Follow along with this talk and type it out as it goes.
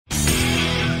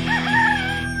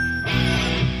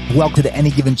Welcome to the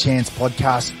Any Given Chance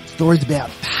podcast. Stories about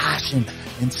passion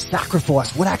and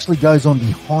sacrifice. What actually goes on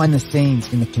behind the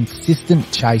scenes in the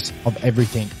consistent chase of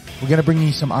everything. We're going to bring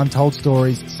you some untold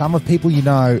stories. Some of people you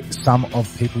know, some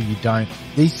of people you don't.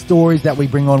 These stories that we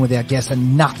bring on with our guests are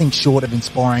nothing short of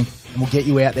inspiring and will get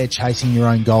you out there chasing your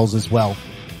own goals as well.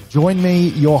 Join me,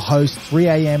 your host,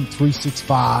 3am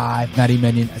 365, Matty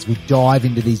Menyon, as we dive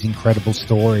into these incredible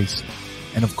stories.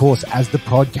 And of course, as the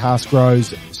podcast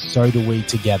grows, so do we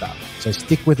together. So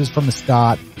stick with us from the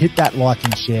start, hit that like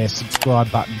and share, subscribe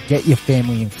button, get your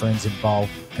family and friends involved,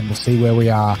 and we'll see where we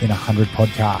are in 100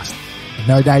 podcasts.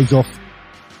 No days off,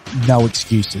 no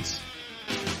excuses.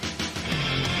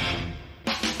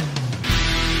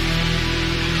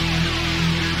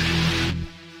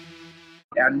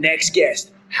 Our next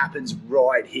guest happens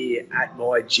right here at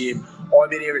my gym.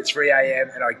 I'm in here at 3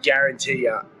 a.m. and I guarantee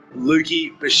you, Luke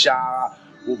Bishara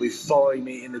will be following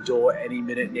me in the door any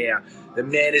minute now. The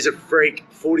man is a freak,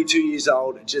 42 years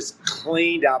old, just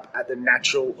cleaned up at the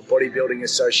Natural Bodybuilding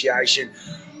Association.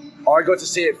 I got to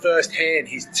see it firsthand,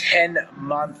 his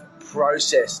 10-month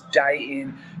process, day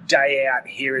in, day out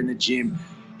here in the gym.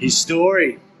 His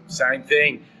story, same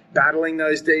thing, battling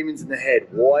those demons in the head.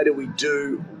 Why do we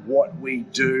do what we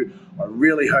do? I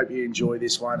really hope you enjoy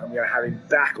this one. I'm going to have him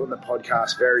back on the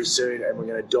podcast very soon, and we're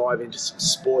going to dive into some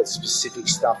sports-specific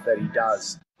stuff that he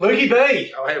does. Lukey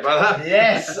B. Oh, hey, brother.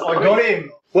 Yes, I got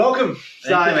him. Welcome.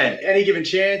 Thank you, man. Any Given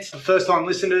Chance. First-time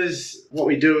listeners, what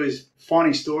we do is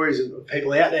finding stories of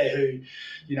people out there who,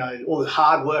 you know, all the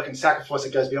hard work and sacrifice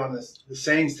that goes behind the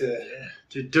scenes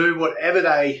to do whatever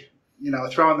they, you know, are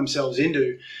throwing themselves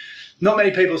into. Not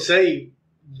many people see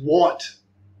what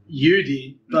you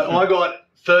did, but I got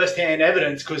first-hand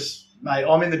evidence because, mate,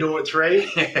 I'm in the door at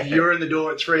 3, you're in the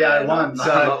door at 3:01.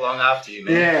 Not long after you,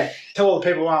 man. Yeah. Tell all the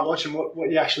people who aren't watching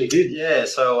what you actually did. Yeah,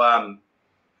 so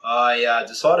I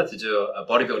decided to do a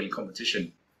bodybuilding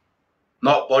competition.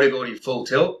 Not bodybuilding full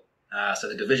tilt. So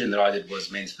the division that I did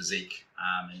was men's physique.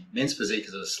 And men's physique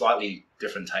is a slightly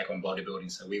different take on bodybuilding,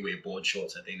 so we wear board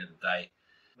shorts at the end of the day.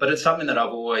 But it's something that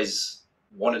I've always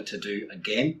wanted to do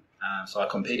again. So I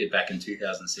competed back in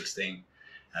 2016.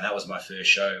 And that was my first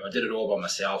show. I did it all by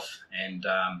myself, and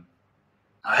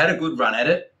I had a good run at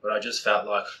it, but I just felt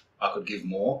like I could give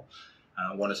more,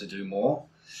 and I wanted to do more.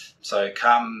 So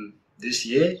come this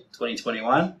year,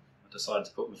 2021, I decided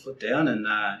to put my foot down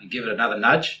and give it another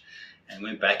nudge, and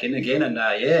went back in again, and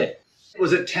yeah.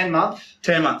 Was it 10 months?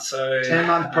 10 months. So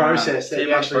 10-month process.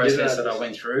 10-month process that I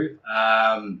went through.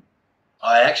 I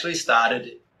actually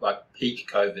started like peak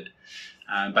COVID.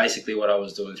 Basically what I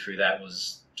was doing through that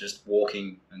was just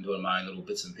walking and doing my own little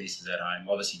bits and pieces at home.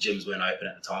 Obviously, gyms weren't open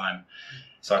at the time,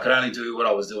 so I could only do what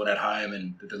I was doing at home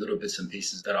and the little bits and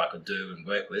pieces that I could do and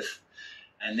work with.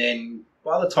 And then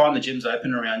by the time the gyms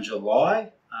opened around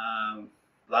July,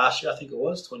 last year, I think it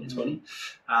was, 2020,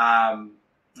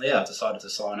 yeah, I decided to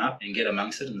sign up and get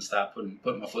amongst it and start putting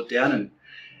my foot down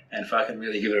and fucking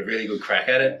really give it a really good crack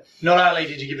at it. Not only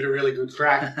did you give it a really good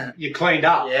crack, you cleaned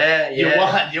up. You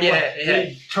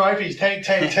won. Trophies, team.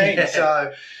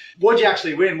 So what did you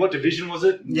actually win? What division was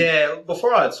it? Yeah,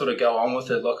 before I sort of go on with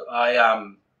it, look,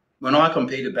 when I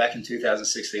competed back in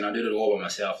 2016, I did it all by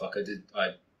myself. Like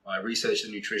I researched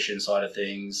the nutrition side of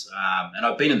things, and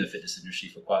I've been in the fitness industry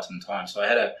for quite some time. So I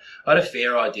had a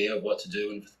fair idea of what to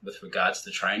do with regards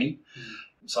to training.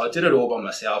 So I did it all by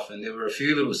myself, and there were a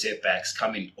few little setbacks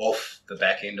coming off the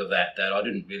back end of that I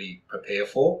didn't really prepare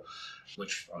for,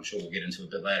 which I'm sure we'll get into a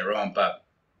bit later on. But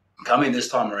coming this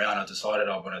time around, I decided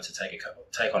I wanted to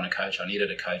take on a coach. I needed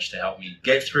a coach to help me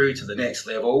get through to the next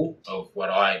level of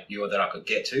what I knew that I could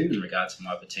get to in regards to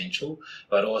my potential,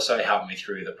 but also help me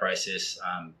through the process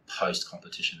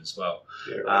post-competition as well.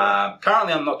 Yeah, right.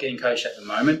 Currently, I'm not getting coached at the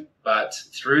moment, but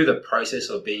through the process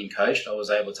of being coached, I was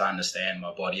able to understand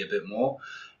my body a bit more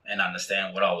and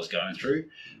understand what I was going through.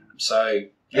 So,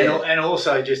 yeah. And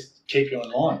also just keep you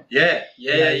online. Yeah.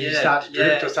 You start to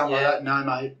drift or something like that. No,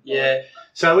 mate. Yeah.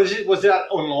 So was that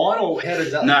online or how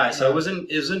does that? No, so it was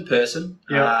in person.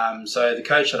 Yeah. So the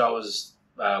coach that I was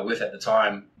with at the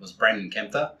time was Brandon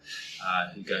Kempter,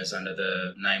 who goes under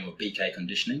the name of BK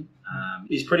Conditioning.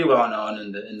 He's pretty well known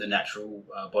in the natural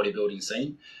bodybuilding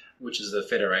scene, which is the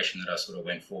federation that I sort of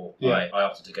went for. Yeah. I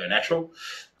opted to go natural.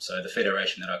 So the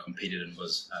federation that I competed in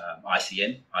was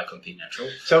ICN. I compete natural.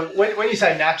 So when you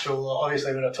say natural,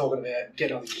 obviously we're not talking about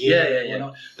getting on the gear.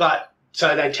 Yeah. But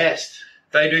so they test.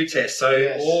 They do test. So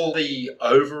Yes. all the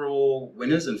overall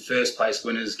winners and first place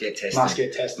winners get tested. Must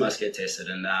get tested. Must get tested.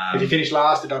 And if you finish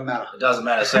last, it doesn't matter. it doesn't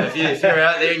matter. So if you're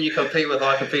out there and you compete with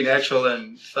I Compete Natural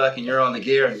and fucking you're on the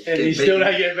gear and get you beaten, still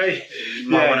don't get beat, you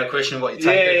might want to question what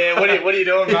you're taking. Yeah. What are you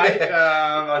doing, mate?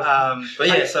 But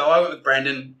yeah, so I went with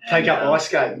Brandon. Take up ice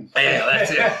skating. Yeah,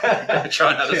 that's it.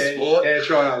 Try another sport. Yeah,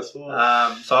 try another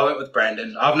sport. So I went with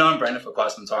Brandon. I've known Brandon for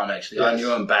quite some time, actually. Yes. I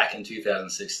knew him back in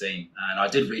 2016, and I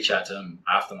did reach out to him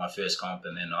after my first comp,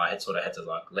 and then I had to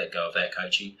like let go of that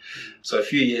coaching. So a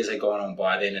few years had gone on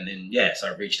by then, and then so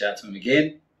I reached out to him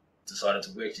again, decided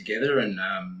to work together, and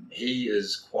he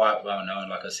is quite well known,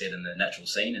 like I said, in the natural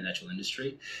scene and natural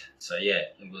industry. So yeah,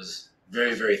 it was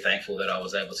very, very thankful that I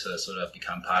was able to sort of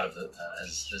become part of it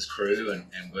his crew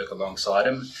and work alongside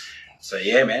him. So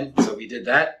yeah, man. So we did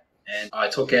that, and I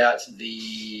took out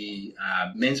the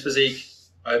men's physique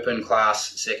open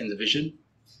class 2nd division.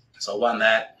 So I won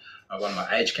that. I won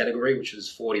my age category, which was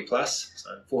 40 plus, so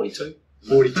 42.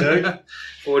 42.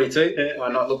 42. Yeah.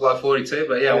 Might not look like 42,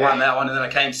 but I won that one, and then I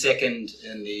came second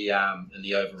in the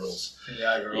overalls. In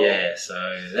the overall. Yeah, so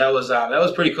that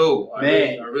was pretty cool. I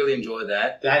really enjoyed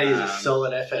that. That is a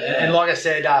solid effort. Yeah. And like I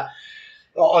said, I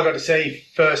got to see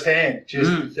firsthand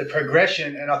just the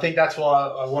progression, and I think that's why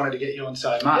I wanted to get you on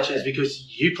so much, is because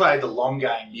you played the long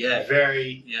game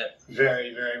very,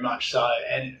 very, very much so,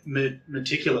 and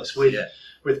meticulous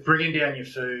with bringing down your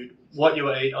food, what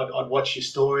you eat. I'd watch your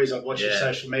stories, I'd watch your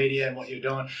social media and what you're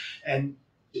doing, and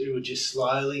it would just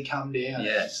slowly come down,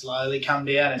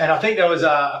 And I think there was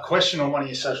a question on one of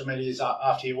your social medias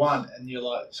after you won, and you're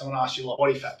like, someone asked you what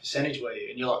body fat percentage were you,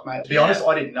 and you're like, mate, to be honest,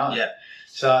 I didn't know. Yeah.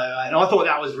 So, and I thought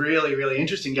that was really, really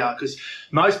interesting, going, because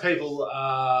most people,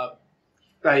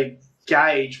 they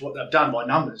gauge what they've done by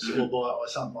numbers or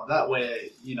something like that, where,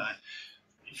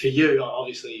 for you,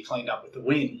 obviously you cleaned up with the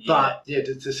win, but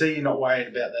to see you not worried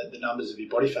about the numbers of your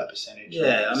body fat percentage.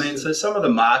 Yeah, I mean, so some of the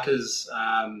markers,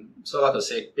 so like I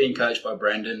said, being coached by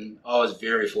Brandon, I was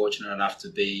very fortunate enough to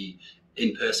be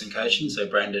in-person coaching. So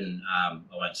Brandon, I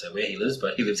won't say where he lives,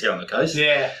 but he lives here on the coast.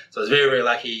 Yeah. So I was very, very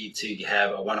lucky to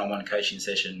have a one-on-one coaching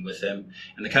session with him.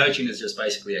 And the coaching is just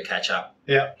basically a catch-up.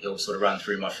 Yeah. He'll sort of run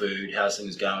through my food, how's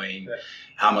things going,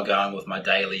 how am I going with my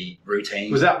daily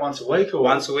routine. Was that once a week or?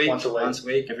 Once a week.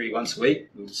 Every once a week.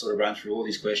 We'll sort of run through all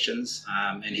these questions.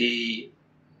 And he,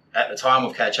 at the time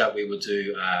of catch-up, we would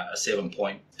do a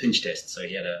 7-point pinch test. So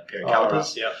he had a pair of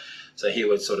calipers. Right. So he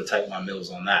would sort of take my meals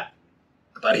on that.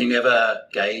 But he never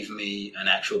gave me an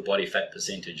actual body fat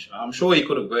percentage. I'm sure he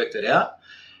could have worked it out,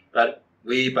 but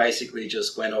we basically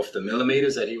just went off the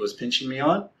millimeters that he was pinching me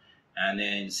on, and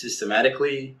then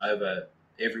systematically over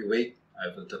every week,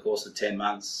 over the course of 10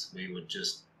 months, we would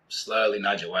just slowly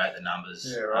nudge away at the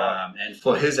numbers. Yeah, right. And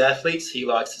for his athletes, he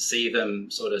likes to see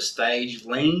them sort of stage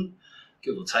lean.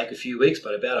 It will take a few weeks,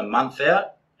 but about a month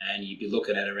out, and you'd be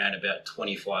looking at around about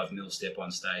 25 mil step on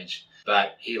stage.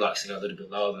 But he likes to go a little bit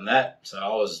lower than that. So I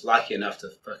was lucky enough to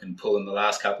fucking pull in the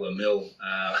last couple of mil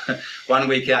 1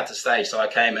 week out to stage. So I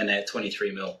came in at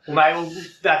 23 mil. Well, mate,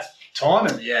 that's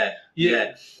timing. Yeah.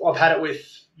 I've had it with,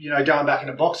 going back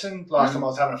into boxing. Last time I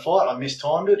was having a fight, I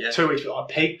mistimed it. 2 weeks. I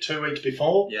peaked 2 weeks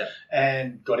before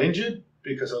and got injured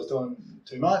because I was doing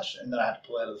too much, and then I had to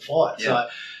pull out of the fight. Yeah. So,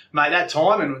 mate, that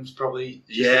timing was probably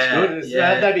just as good.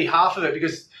 That'd be half of it,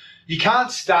 because you can't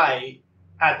stay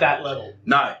at that level.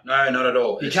 No, not at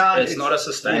all. It's not a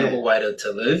sustainable way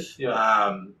to live.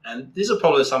 Yeah. And these are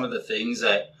probably some of the things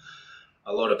that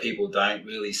a lot of people don't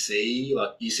really see. Like,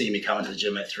 you see me coming to the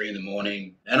gym at 3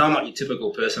 a.m, and I'm not your typical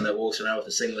person that walks around with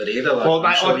a singlet either. Like, well, mate,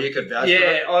 I'm sure you could vouch for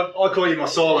that. I call you my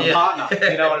silent partner.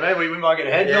 You know what I mean? We might get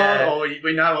a head nod, or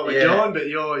we know what we're doing, but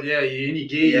you're in your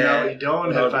gear, you know what you're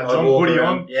doing, headphones on, hoodie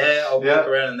on. Yeah, I'll walk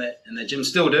around in the gym,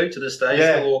 still do to this day.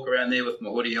 Still walk around there with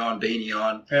my hoodie on, beanie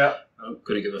on. Yeah. I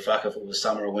couldn't give a fuck if it was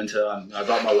summer or winter. I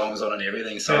got my longs on and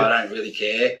everything, so I don't really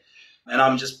care. And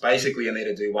I'm just basically in there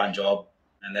to do one job,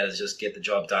 and that is just get the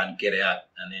job done, get out,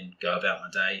 and then go about my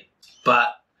day.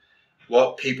 But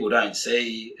what people don't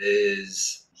see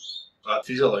is like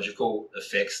physiological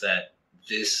effects that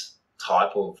this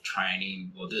type of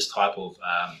training, or this type of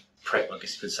prep, I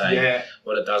guess you could say,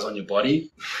 what it does on your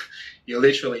body. You're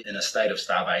literally in a state of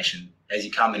starvation as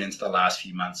you're coming into the last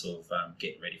few months of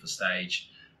getting ready for stage.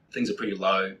 Things are pretty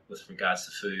low with regards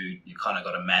to food. You kind of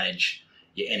got to manage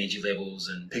your energy levels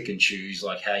and pick and choose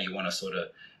like how you want to sort of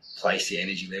place your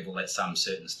energy level at some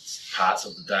certain parts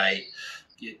of the day.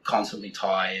 You're constantly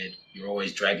tired. You're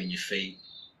always dragging your feet.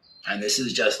 And this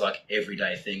is just like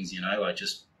everyday things, like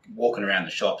just walking around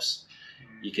the shops.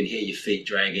 you can hear your feet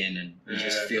dragging, and you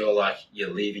just feel like you're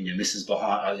leaving your missus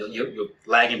behind, you're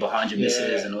lagging behind your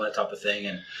missus and all that type of thing.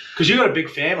 And because you've got a big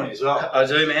family as well. I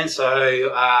do, man.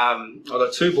 So I've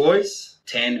got 2 boys,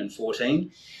 10 and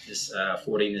 14, just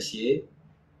 14 this year,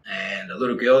 and a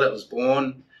little girl that was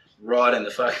born right in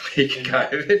the fucking peak of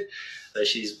COVID. So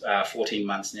she's 14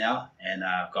 months now, and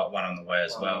I've got one on the way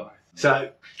as well.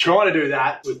 So trying to do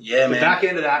that with the back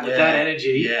end of that, with that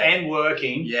energy and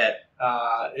working,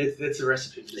 it's a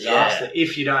recipe for disaster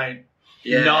if you don't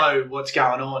know what's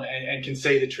going on and can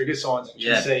see the trigger signs and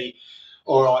can see,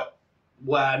 all right,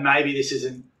 well, maybe this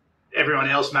isn't everyone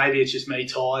else, maybe it's just me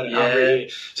tired and hungry here.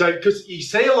 So because you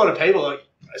see a lot of people, like,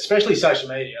 especially social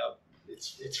media,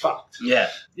 it's fucked. Yeah.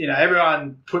 You know,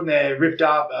 everyone putting their ripped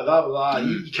up, blah, blah, blah.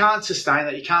 You can't sustain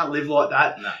that. You can't live like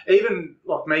that. No. Even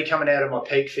like me coming out of my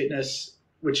peak fitness,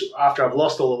 which after I've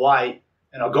lost all the weight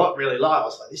and I got really low, I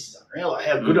was like, this is unreal. Like,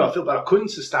 how good do I feel? But I couldn't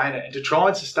sustain it. And to try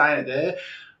and sustain it there,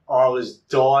 I was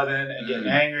diving and getting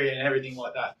angry and everything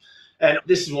like that. And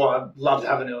this is why I loved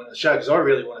having it on the show, because I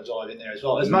really want to dive in there as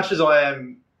well. As much as I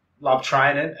love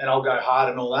training and I'll go hard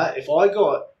and all that, if I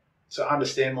got to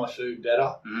understand my food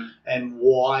better and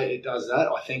why it does that,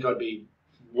 I think I'd be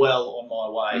well on my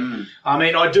way. I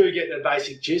mean, I do get the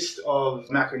basic gist of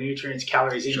macronutrients,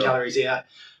 calories in, calories out,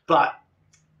 but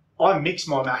I mix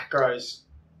my macros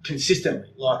consistently.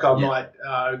 Like I might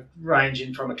range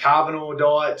in from a carbonol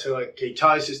diet to a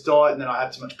ketosis diet, and then I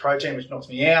have too much protein, which knocks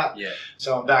me out. Yeah.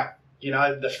 So I'm back, you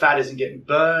know, the fat isn't getting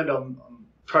burned.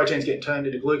 Protein's getting turned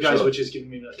into glucose, which is giving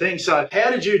me the thing. So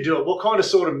how did you do it? What kind of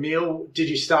sort of meal did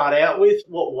you start out with?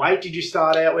 What weight did you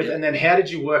start out with? And then how did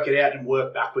you work it out and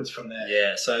work backwards from there?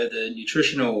 Yeah, so the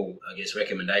nutritional, I guess,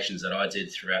 recommendations that I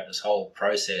did throughout this whole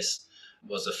process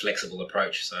was a flexible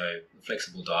approach, so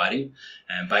flexible dieting.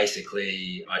 And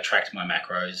basically, I tracked my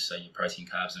macros, so your protein,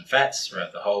 carbs, and fats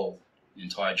throughout the whole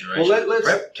entire duration.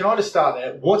 Well, can I just start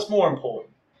there? What's more important?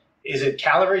 Is it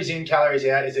calories in, calories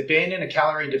out? Is it being in a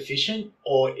calorie deficient,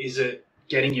 or is it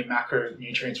getting your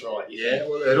macronutrients right? Yeah,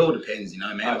 well, it all depends, you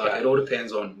know, man. Okay. Like, it all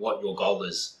depends on what your goal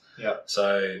is. Yeah.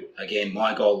 So, again,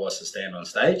 my goal was to stand on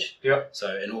stage. Yeah.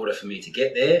 So, in order for me to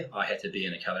get there, I had to be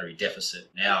in a calorie deficit.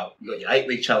 Now, you got your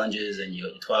 8-week challenges and you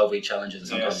got your 12-week challenges, and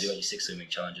sometimes you got your 16-week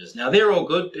challenges. Now, they're all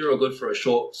good. They're all good for a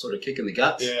short sort of kick in the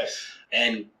guts. Yes.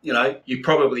 And, you know, you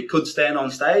probably could stand on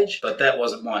stage, but that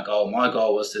wasn't my goal. My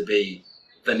goal was to be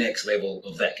the next level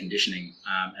of that conditioning,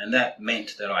 and that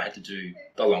meant that I had to do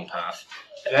the long path.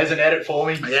 There's an edit for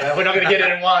me. Yeah. We're not going to get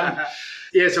it in one.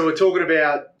 Yeah, so we're talking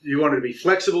about you wanted to be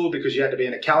flexible because you had to be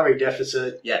in a calorie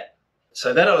deficit. Yeah.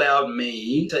 So that allowed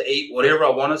me to eat whatever I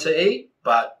wanted to eat,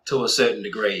 but to a certain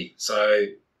degree. So,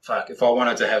 if I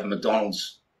wanted to have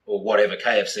McDonald's or whatever,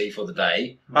 KFC for the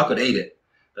day, I could eat it.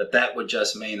 But that would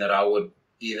just mean that I would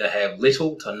either have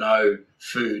little to no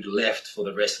food left for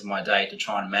the rest of my day to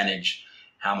try and manage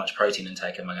how much protein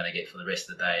intake am I going to get for the rest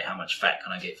of the day, how much fat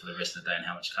can I get for the rest of the day, and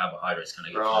how much carbohydrates can I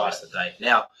get for the rest of the day.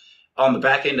 Now, on the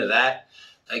back end of that,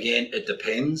 again, it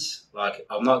depends. Like,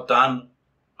 I've not done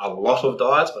a lot of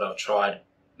diets, but I've tried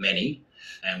many.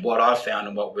 And what I've found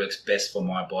and what works best for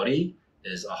my body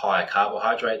is a higher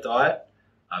carbohydrate diet,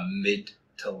 a mid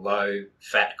to low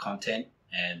fat content,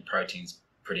 and protein's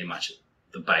pretty much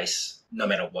the base, no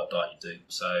matter what diet you do.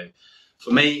 So, for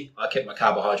me, I kept my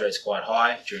carbohydrates quite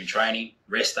high during training.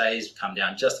 Rest days come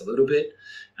down just a little bit.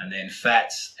 And then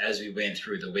fats, as we went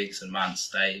through the weeks and months,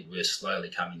 they were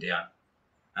slowly coming down.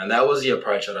 And that was the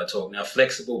approach that I took. Now,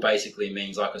 flexible basically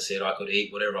means, like I said, I could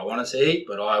eat whatever I wanted to eat,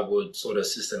 but I would sort of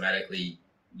systematically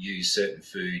use certain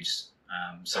foods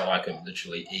so I could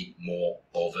literally eat more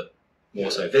of it. More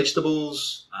so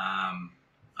vegetables.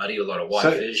 I'd eat a lot of white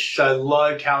fish. So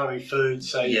low-calorie food,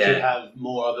 so you could have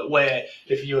more of it. Where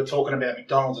if you were talking about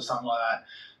McDonald's or something like that,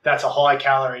 that's a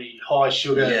high-calorie,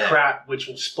 high-sugar crap, which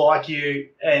will spike you,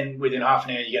 and within half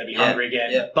an hour you're going to be hungry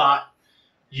again. Yeah. But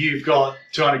you've got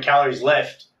 200 calories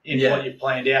left in what you've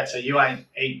planned out, so you ain't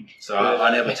eating. So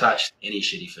I never touched any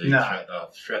shitty food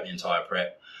throughout the entire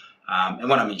prep. And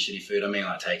when I mean shitty food, I mean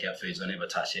like takeout foods. I never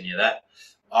touched any of that.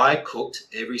 I cooked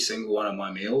every single one of my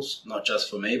meals, not just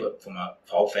for me, but for my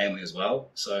whole family as well.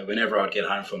 So whenever I'd get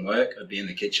home from work, I'd be in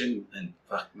the kitchen, and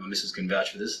my missus can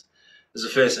vouch for this. This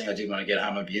is the first thing I did when I get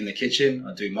home. I'd be in the kitchen.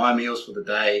 I'd do my meals for the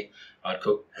day. I'd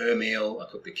cook her meal. I'd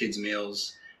cook the kids'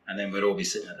 meals. And then we'd all be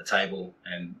sitting at the table,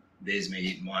 and there's me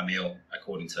eating my meal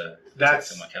according to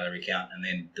my calorie count. And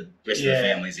then the rest of the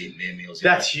family's eating their meals.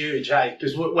 That's huge, hey?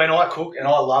 Because when I cook, and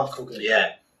I love cooking,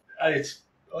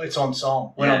 it's on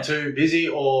song. When I'm too busy,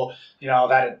 or, you know,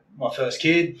 I've had my first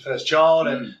child,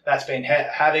 and that's been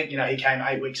havoc. You know, he came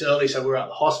 8 weeks early, so we were at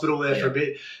the hospital there for a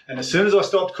bit. And as soon as I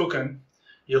stopped cooking,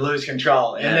 you lose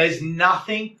control. And there's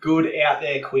nothing good out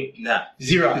there quick. No.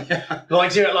 Zero.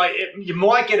 Zero. You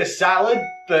might get a salad,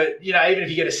 but, you know, even if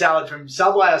you get a salad from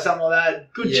Subway or something like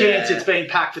that, good chance it's been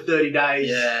packed for 30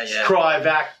 days,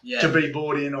 cryovac to be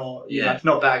bought in, or, you know,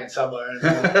 not bagging Subway or anything.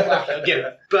 I get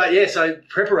it. But, so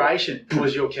preparation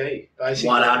was your key,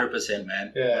 basically. 100%,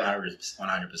 man. Yeah.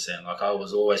 100%. Like, I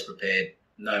was always prepared,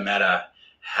 no matter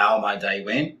how my day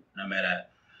went, no matter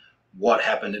what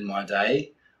happened in my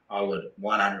day, I would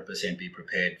 100% be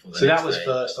prepared for the next day. So that was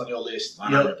first on your list.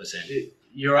 100%.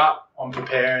 You're up, I'm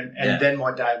preparing, and then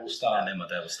my day will start. And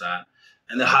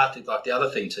the hard thing, like the other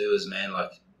thing too is, man,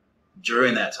 like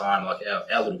during that time, like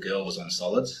our little girl was on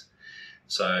solids.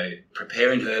 So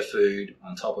preparing her food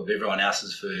on top of everyone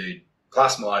else's food,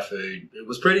 plus my food, it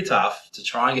was pretty tough to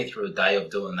try and get through a day of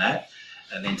doing that.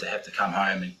 And then to have to come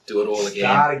home and do it all again.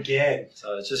 Start again.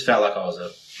 So it just felt like I was a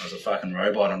fucking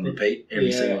robot on repeat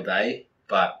every single day.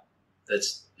 But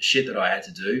that's shit that I had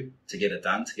to do to get it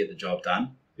done, to get the job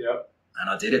done. Yep. And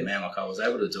I did it, man. Like, I was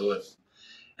able to do it.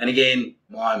 And again,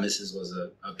 my missus was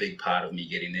a big part of me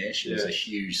getting there. She was a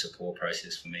huge support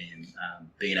process for me, and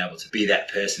being able to be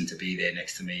that person to be there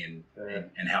next to me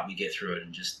and help me get through it,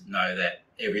 and just know that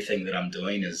everything that I'm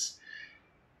doing is,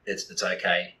 it's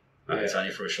okay. It's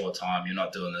only for a short time. You're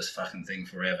not doing this fucking thing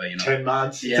forever. You're not 10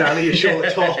 months. Yeah. It's only a short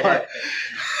time.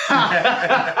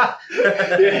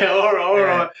 All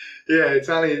right. Yeah, it's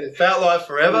only. It felt like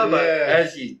forever, but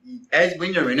as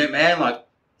when you're in it, man, like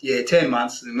 10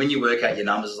 months, and when you work out your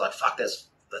numbers, it's like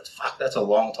that's a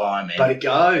long time, man. But it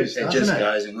goes. It just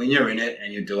goes, and when you're in it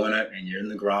and you're doing it and you're in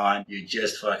the grind, you're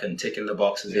just fucking ticking the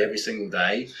boxes every single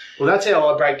day. Well, that's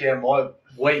how I break down my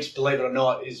weeks. Believe it or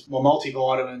not, is my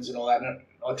multivitamins and all that. And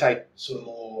I take sort of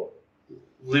more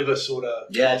liver sort of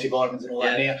multivitamins and all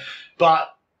that now.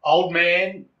 But old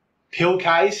man pill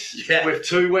case with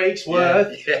 2 weeks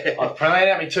worth. I've planned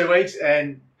out my 2 weeks,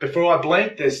 and before I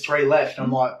blink, there's 3 left.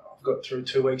 I'm like, I've got through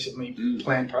 2 weeks of me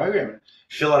planned programming.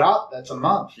 Fill it up, that's a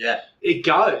month. Yeah. It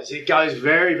goes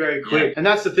very, very quick. Yeah. And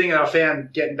that's the thing that I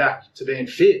found getting back to being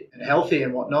fit and healthy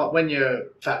and whatnot. When you're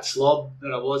fat slob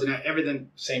that I was, and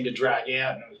everything seemed to drag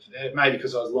out, and maybe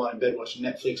because I was lying in bed watching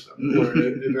Netflix or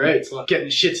Uber Eats, like getting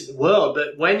the shits of the world.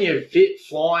 But when you're fit,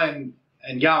 flying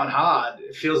and going hard,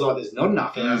 it feels like there's not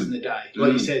enough hours in the day.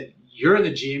 Like you said, you're in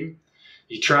the gym,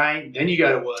 you train, then you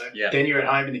go to work, then you're at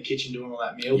home in the kitchen doing all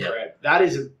that meal prep. That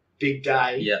is a big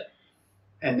day. Yeah.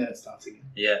 And then it starts again.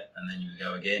 Yeah, and then you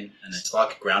go again. And it's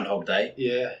like Groundhog Day.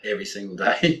 Yeah. Every single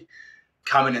day.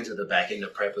 Coming into the back end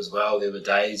of prep as well, there were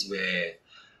days where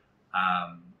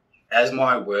as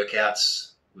my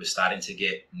workouts were starting to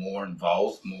get more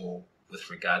involved, more with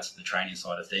regards to the training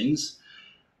side of things,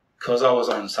 because I was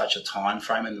on such a time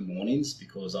frame in the mornings,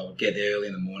 because I would get there early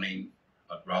in the morning,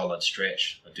 I'd roll, I'd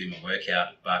stretch, I'd do my workout,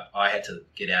 but I had to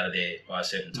get out of there by a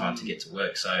certain time to get to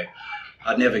work. So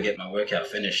I'd never get my workout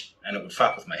finished, and it would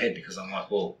fuck with my head, because I'm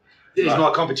like, well, it's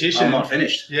my competition. I'm not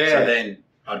finished. Yeah. So then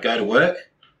I'd go to work,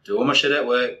 do all my shit at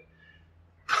work,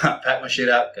 pack my shit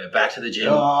up, go back to the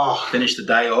gym, finish the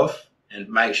day off, and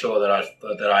make sure that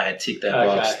I had ticked that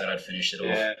box, that I'd finished it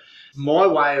off. My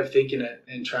way of thinking it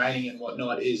and training and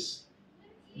whatnot is,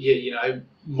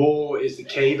 more is the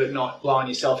key, but not blowing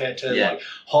yourself out to like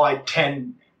high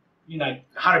 10,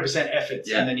 100%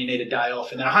 efforts, and then you need a day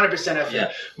off, and then 100% effort.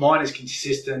 Yeah. Mine is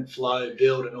consistent, flow,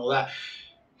 build, and all that.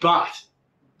 But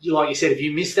like you said, if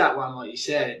you miss that one, like you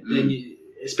said, then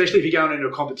especially if you're going into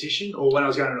a competition, or when I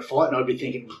was going into a fight, and I'd be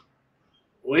thinking,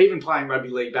 or even playing rugby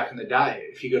league back in the day,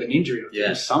 if you got an injury,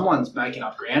 someone's making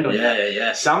up ground on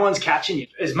you. Someone's catching you.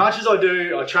 As much as I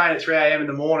train at 3 a.m. in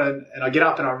the morning, and I get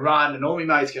up and I run, and all my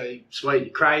mates go, sweet, you're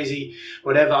crazy,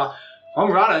 whatever. I'm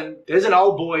running, there's an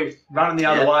old boy running the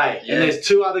other way, and there's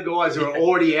 2 other guys who are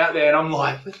already out there, and I'm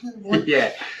like, what?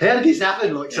 How did this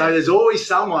happen? So there's always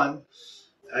someone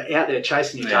out there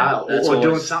chasing your tail, or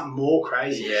doing something more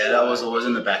crazy. Yeah, that was always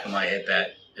in the back of my head,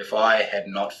 that if I had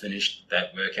not finished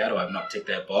that workout, or I've not ticked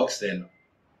that box, then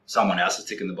someone else is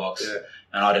ticking the box. Yeah.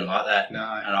 And I didn't like that. No.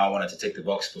 And I wanted to tick the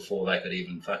box before they could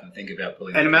even fucking think about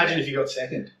pulling And imagine if you got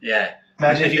second. Yeah.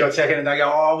 Imagine if you got second and they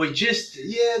go,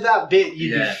 that bit,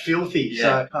 you'd be filthy.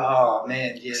 Yeah. So,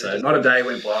 man. Yeah. So not a day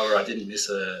went by where I didn't miss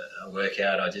a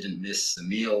workout. I didn't miss a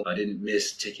meal. I didn't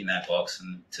miss ticking that box.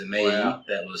 And to me,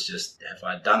 that was just, if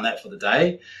I'd done that for the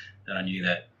day, then I knew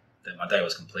that my day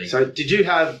was complete. So did you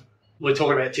have, we're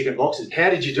talking about ticking boxes. How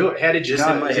did you do it? How did you just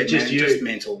know? In my head, just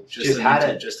mental. Just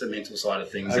the mental side of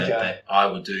things that I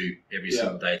would do every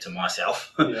single day to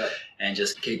myself, and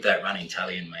just keep that running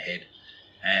tally in my head.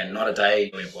 And not a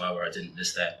day went by where I didn't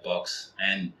miss that box.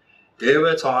 And there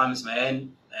were times,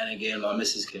 man, and again, my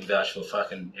missus can vouch for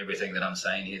fucking everything that I'm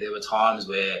saying here. There were times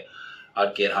where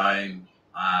I'd get home,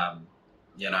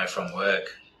 from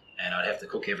work, and I'd have to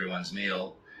cook everyone's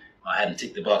meal. I hadn't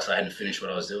ticked the box, I hadn't finished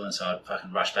what I was doing, so I'd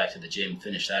fucking rush back to the gym,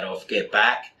 finish that off, get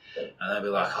back, and they'd be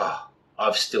like, oh,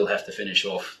 I still have to finish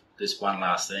off this one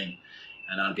last thing.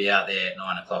 And I'd be out there at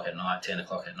 9 o'clock at night, 10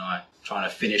 o'clock at night, trying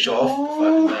to finish off the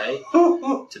fucking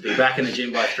day, to be back in the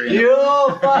gym by 3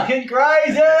 You're fucking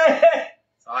crazy!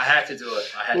 So I had to do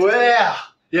it. Wow.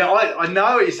 Yeah, I know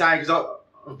what you're saying, because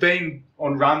I've been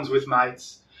on runs with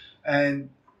mates, and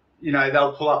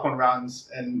they'll pull up on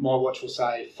runs and my watch will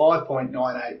say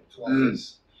 5.98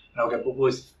 kilometres. And I'll go, but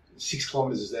boys, 6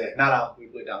 kilometres is there. No,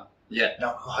 we're done. Yeah.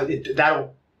 No,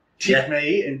 that'll tick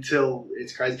me until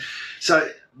it's crazy. So,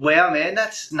 wow, man,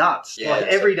 that's nuts. Yeah,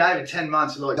 every day for 10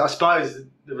 months, I suppose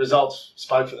the results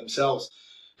spoke for themselves.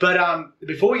 But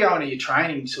before we go into your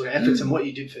training sort of efforts and what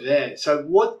you did for there, so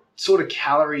what sort of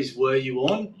calories were you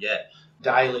on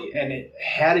daily, and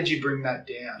how did you bring that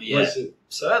down? Yeah.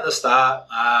 So at the start,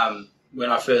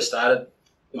 when I first started,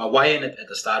 my weigh-in at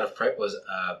the start of prep was,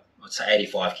 I'd say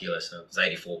 85 kilos, so it was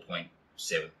 84.7.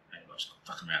 I just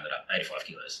fucking round it up, 85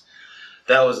 kilos.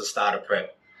 That was the start of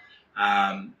prep.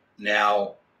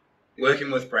 Now,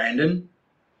 working with Brandon,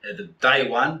 at the day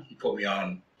one, he put me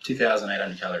on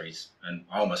 2,800 calories, and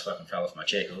I almost fucking fell off my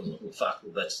chair. I was like, well, fuck,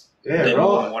 that's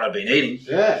more than what I've been eating.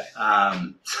 Yeah.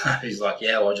 So he's like,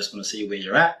 yeah, well, I just want to see where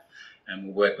you're at, and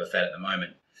we'll work with that at the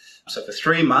moment. So for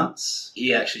 3 months,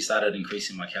 he actually started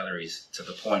increasing my calories to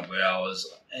the point where I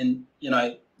was, and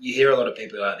you hear a lot of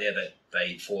people out there that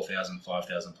they eat 4,000,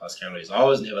 5,000 plus calories. I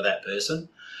was never that person,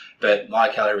 but my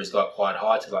calories got quite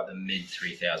high to like the mid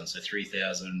 3,000, so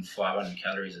 3,500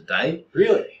 calories a day.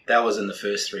 Really? That was in the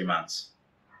first 3 months.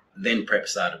 Then prep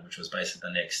started, which was basically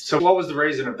the next. So what was the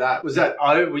reason of that?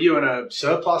 Were you in a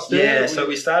surplus there? Yeah, so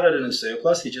we started in a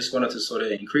surplus. He just wanted to sort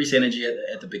of increase energy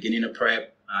at the beginning of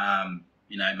prep.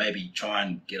 Maybe try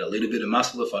and get a little bit of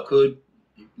muscle if I could.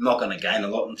 I'm not going to gain a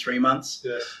lot in 3 months,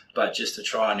 but just to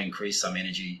try and increase some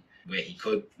energy where he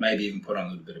could, maybe even put on a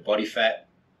little bit of body fat.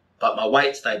 But my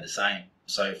weight stayed the same.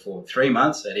 So for 3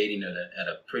 months, at eating at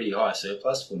a pretty high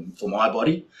surplus for my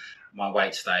body, my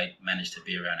weight managed to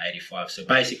be around 85. So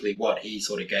basically what he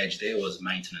sort of gauged there was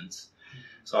maintenance.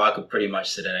 So I could pretty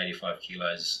much sit at 85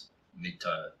 kilos mid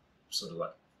to sort of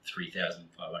like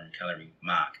 3,500 calorie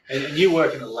mark. And you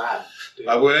work in a lab?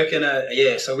 I work in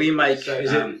so we make... So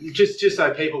is it, just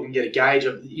so people can get a gauge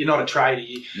of, you're not a trader,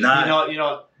 you're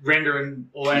not rendering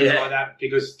or anything like that,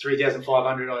 because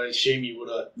 3,500, I assume you would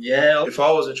have... Yeah, if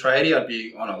I was a tradie, I'd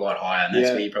be on a lot higher, and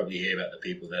that's where you probably hear about the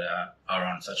people that are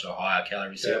on such a higher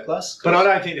calorie surplus. But I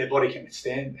don't think their body can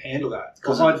handle that,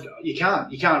 because you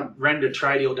can't render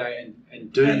tradie all day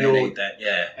and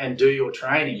do your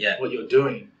training, what you're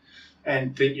doing,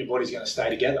 and think your body's going to stay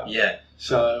together. Yeah.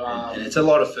 So and it's a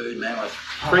lot of food, man. Like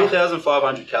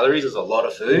 3,500 calories is a lot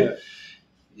of food. Yeah.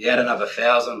 You add another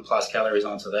 1,000 plus calories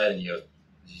onto that, and you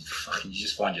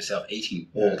just find yourself eating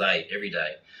all day, every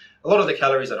day. A lot of the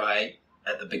calories that I ate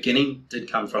at the beginning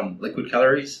did come from liquid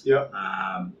calories. Yeah.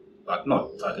 Like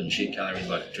not fucking shit calories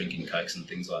like drinking Cokes and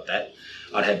things like that.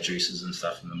 I'd have juices and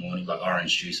stuff in the morning, like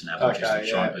orange juice and apple juice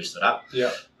to try and boost it up.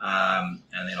 Yeah. And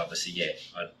then obviously,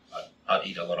 I'd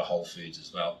eat a lot of whole foods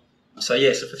as well. So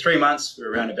for 3 months, we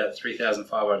were around about the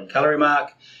 3,500 calorie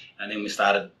mark, and then we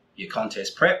started your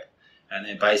contest prep. And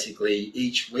then basically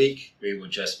each week we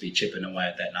would just be chipping away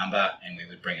at that number, and we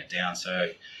would bring it down. So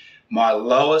my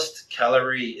lowest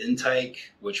calorie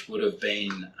intake, which would have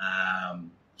been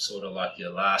sort of like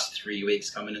your last 3 weeks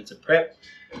coming into prep,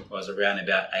 was around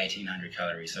about 1,800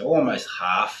 calories. So almost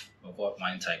half of what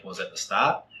my intake was at the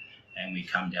start. And we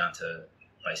come down to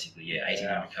basically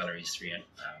 1,800 calories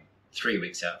 3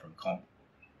 weeks out from comp.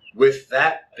 With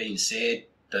that being said,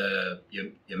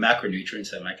 your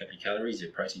macronutrients that make up your calories,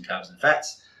 your protein, carbs, and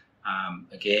fats.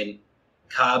 Again,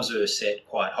 carbs are set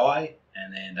quite high,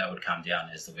 and then they would come down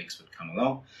as the weeks would come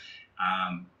along.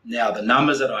 Now, the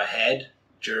numbers that I had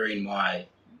during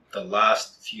the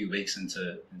last few weeks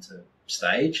into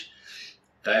stage,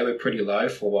 they were pretty low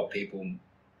for what people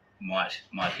might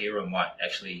hear or might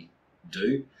actually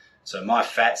do. So my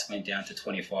fats went down to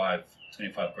 25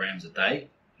 grams a day.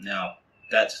 Now,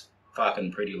 that's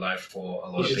fucking pretty low for a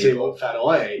lot of people. You should see what fat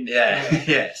I eat.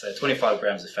 Yeah. So 25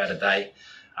 grams of fat a day.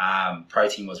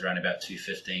 Protein was around about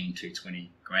 215,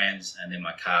 220 grams. And then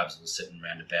my carbs was sitting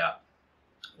around about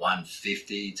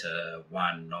 150 to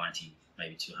 190,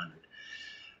 maybe 200.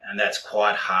 And that's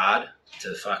quite hard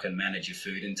to fucking manage your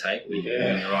food intake when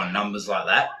you're on numbers like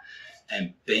that.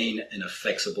 And being in a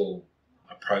flexible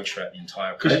approach throughout the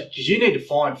entire prep. Because you need to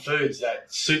find foods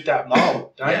that suit that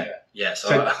mold, don't you? Yeah,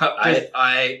 so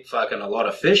I ate fucking a lot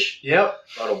of fish. Yep.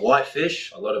 A lot of white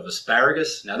fish, a lot of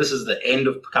asparagus. Now this is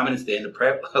coming into the end of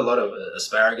prep. A lot of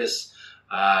asparagus,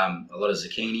 a lot of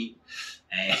zucchini,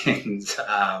 and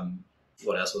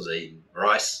what else was I eating?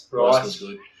 Rice. Rice was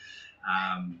good.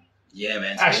 Yeah,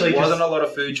 man. So actually, there wasn't a lot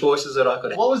of food choices that I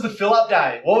could have. What was the fill-up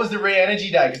day? What was the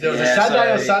re-energy day? Because there was a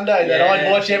Saturday or Sunday that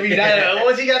I'd watch every day.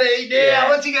 What's he going to eat now?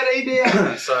 What's he going to eat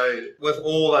now? So with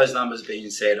all those numbers being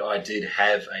said, I did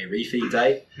have a refeed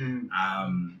day. And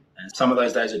some of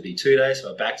those days would be 2 days,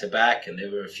 so back-to-back. And there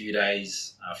were a few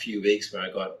days, a few weeks where I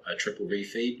got a triple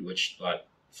refeed, which like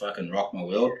fucking rocked my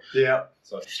world. Yeah.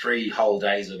 So 3 whole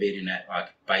days of eating that,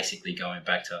 like basically going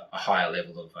back to a higher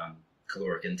level of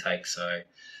caloric intake. So...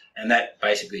 And that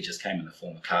basically just came in the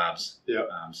form of carbs. Yeah.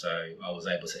 So I was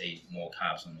able to eat more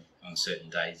carbs on certain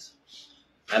days.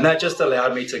 And that just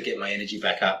allowed me to get my energy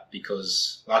back up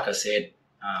because, like I said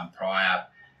prior,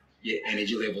 your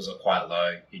energy levels are quite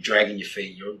low. You're dragging your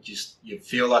feet. You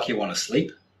feel like you want to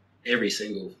sleep every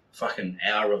single fucking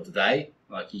hour of the day.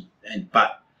 But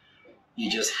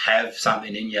you just have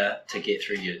something in you to get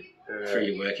through your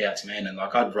workouts, man. And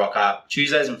like I'd rock up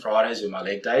Tuesdays and Fridays with my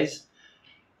leg days.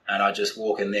 And I just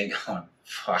walk in there going,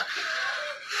 fuck.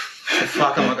 What the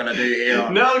fuck am I going to do here?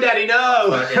 No, Daddy, no.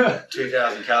 Fucking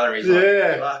 2,000 calories.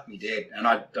 Like, fuck me dead. And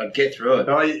I'd get through it.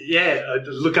 Oh, yeah. I'd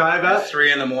look over. At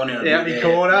 3 in the morning. Out the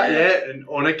corner, and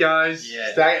on it goes.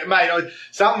 Yeah. Mate,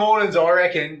 some mornings I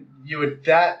reckon you would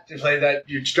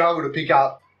you'd struggle to pick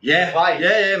up the plate.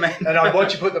 Yeah, man. And I'd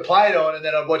watch you put the plate on, and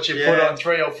then I'd watch you put on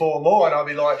 3 or 4 more, and I'd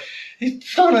be like, he's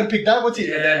trying to pick that, what's it?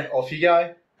 And then off you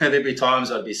go. And there'd be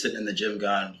times I'd be sitting in the gym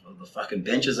going, well, the fucking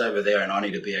bench is over there and I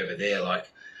need to be over there. Like,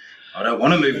 I don't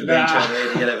want to move the bench over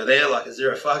there to get over there. Like, is there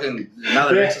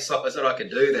another exercise that I can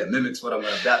do that mimics what I'm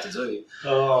about to do?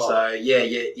 Oh. So,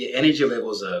 your energy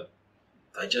levels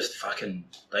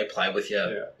they play with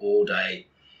you all day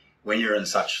when you're in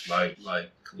such low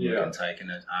caloric intake.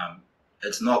 And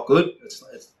it's not good. It's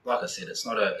like I said, it's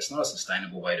not a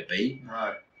sustainable way to be.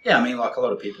 Right. Yeah, I mean, like a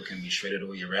lot of people can be shredded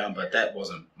all year round, but that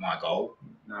wasn't my goal.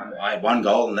 No. I had one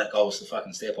goal, and that goal was to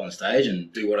fucking step on stage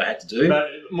and do what I had to do. But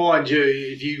mind you,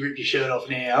 if you rip your shirt off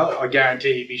now, I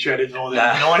guarantee you'd be shredded more than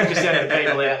 90% of the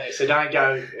people out there. So don't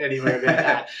go anywhere about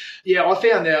that. Yeah, I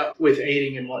found out with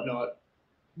eating and whatnot,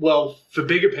 well, for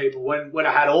bigger people, when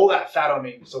I had all that fat on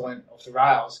me, because I went off the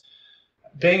rails,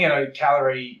 being in a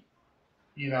calorie,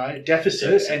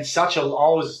 deficit and I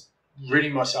was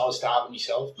ridding myself, starving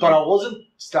myself, but I wasn't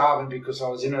starving because I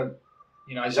was in a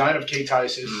zone of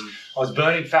ketosis. I was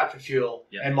burning fat for fuel,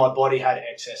 and my body had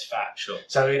excess fat. Sure.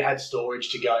 So it had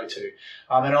storage to go to.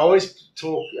 And I always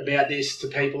talk about this to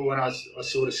people when I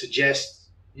sort of suggest,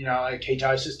 a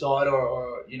ketosis diet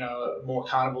or a more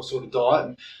carnivore sort of diet.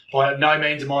 And by no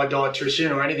means am I a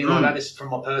dietitian or anything like that. This is from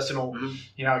my personal,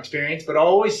 experience. But I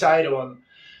always say to them,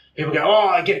 people go,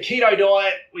 I get a keto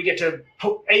diet, we get to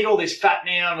eat all this fat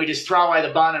now and we just throw away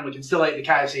the bun and we can still eat the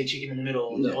KFC chicken in the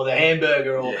middle or the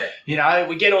hamburger or,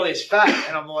 we get all this fat.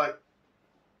 And I'm like,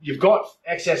 you've got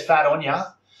excess fat on you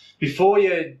before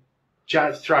you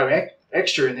just throw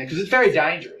extra in there because it's very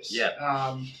dangerous.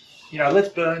 Yeah. Let's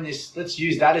burn this, let's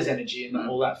use that as energy and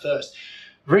all that first.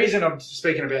 Reason I'm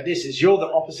speaking about this is you're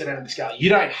the opposite end of the scale. You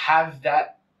don't have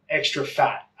that extra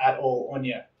fat at all on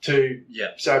you.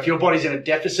 So if your body's in a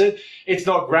deficit, it's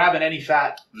not grabbing any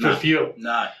fat for fuel.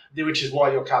 No. Which is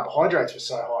why your carbohydrates were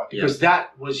so high because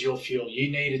that was your fuel.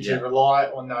 You needed to rely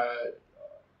on the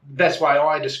best way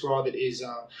I describe it is,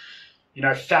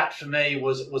 fat for me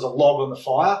was a log on the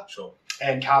fire. Sure.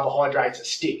 And carbohydrates are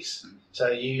sticks.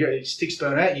 So sticks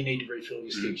burn out, you need to refill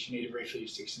your sticks. You need to refill your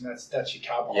sticks, and that's your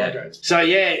carbohydrates. So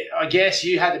I guess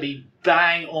you had to be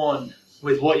bang on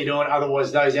with what you're doing,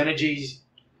 otherwise those energies,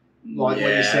 like what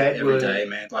you said, every day,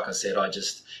 man. Like I said,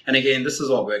 and again, this is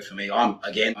what worked for me. I'm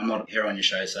not here on your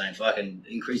show saying fucking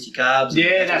increase your carbs.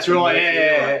 Yeah, that's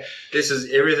right. Like, this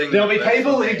is everything. There'll be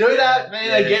people who do that,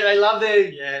 man. They love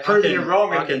their proving it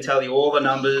wrong. I can tell you all the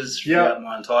numbers throughout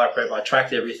my entire prep. I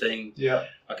tracked everything. Yeah.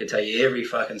 I can tell you every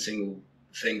fucking single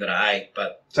thing that I ate.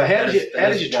 But so how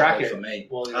did you track it for me?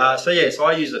 So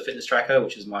I use the fitness tracker,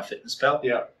 which is MyFitnessPal.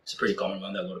 Yeah. It's a pretty common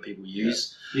one that a lot of people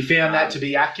use. You found that to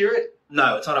be accurate?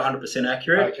 No, it's not 100%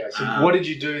 accurate. Okay, so what did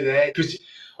you do there? Because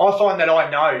I find that I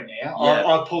know now.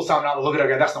 I pull something up and look at it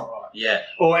and go, that's not right. Yeah.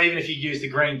 Or even if you use the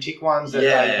green tick ones that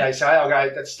they say, I'll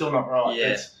go, that's still not right.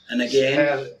 Yeah. And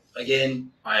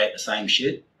again, I ate the same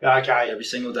shit. Okay. Every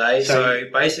single day. So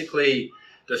basically,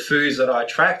 the foods that I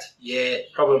tracked,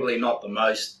 probably not the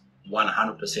most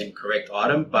 100% correct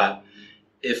item, but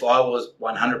if I was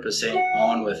 100%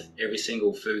 on with every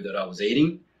single food that I was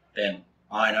eating, then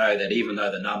I know that even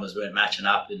though the numbers weren't matching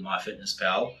up in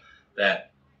MyFitnessPal,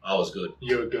 that I was good.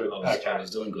 You were good. I was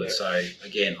doing good. Yeah. So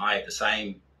again, I ate the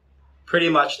same pretty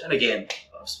much. And again,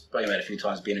 I've spoken about it a few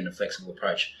times, being in a flexible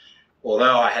approach.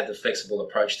 Although I had the flexible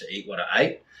approach to eat what I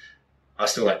ate, I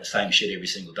still ate the same shit every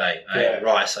single day. I ate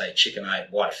rice, I ate chicken, I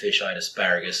ate white fish, I ate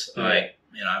asparagus. I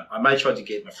made sure to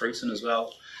get my fruits in as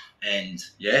well. And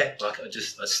I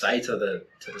stayed to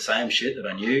the same shit that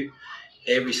I knew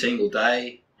every single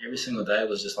day. Every single day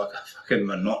was just like a fucking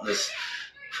monotonous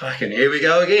fucking, here we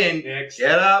go again. Next.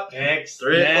 Get up. Next.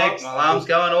 3 o'clock, my alarm's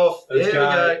going off. Here we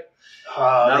go.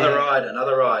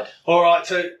 Another ride. All right,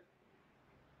 so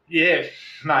yeah,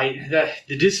 mate,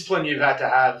 the discipline you've had to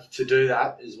have to do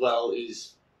that as well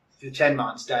is the 10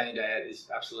 months, day in, day out, is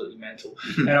absolutely mental.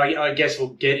 And I guess we'll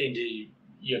get into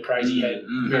your crazy head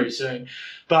very soon.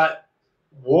 But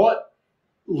what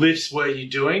lifts were you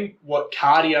doing? What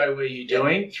cardio were you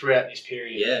doing throughout this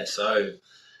period? Yeah, so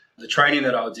the training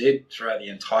that I did throughout the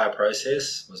entire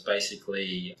process was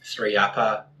basically 3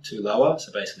 upper, 2 lower.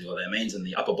 So basically what that means in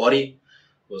the upper body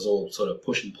was all sort of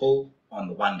push and pull on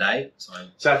the one day.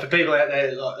 So for people out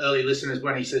there, like early listeners,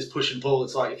 when he says push and pull,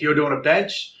 it's like if you're doing a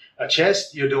bench, a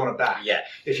chest, you're doing a back. Yeah.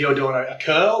 If you're doing a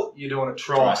curl, you're doing a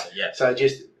tricep. Yeah. So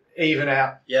just even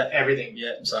out everything.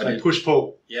 Yeah. So I did push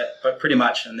pull. Yeah, but pretty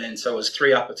much. And then so it was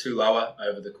 3 upper, 2 lower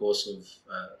over the course of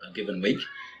a given week.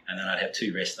 And then I'd have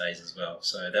 2 rest days as well.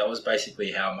 So that was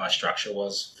basically how my structure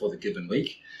was for the given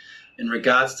week. In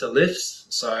regards to lifts,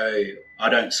 so I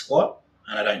don't squat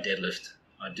and I don't deadlift.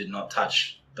 I did not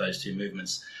touch those 2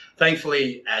 movements.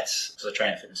 Thankfully, so I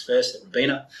train at Fitness First at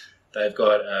Robina, they've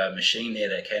got a machine there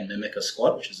that can mimic a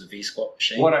squat, which is a V-squat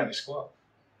machine. Why don't you squat?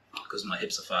 Because my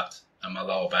hips are fucked and my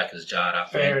lower back is jarred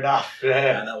up. Fair enough,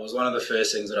 yeah. And that was one of the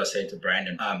first things that I said to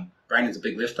Brandon. Brandon's a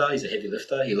big lifter. He's a heavy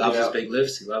lifter. He loves his big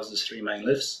lifts. He loves his 3 main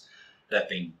lifts, that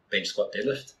being bench, squat,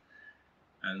 deadlift.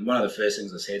 And one of the first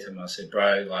things I said to him, I said,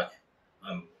 bro, like,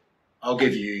 I'll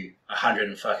give you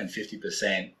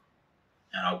 150%.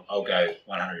 And I'll go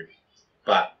 100,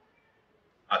 but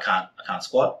I can't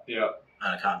squat. Yeah.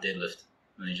 And I can't deadlift.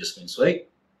 And he just went, sweet.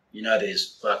 You know,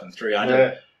 there's fucking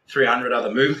 300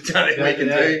 other movements out there we can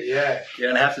do. Yeah. You're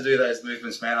gonna have to do those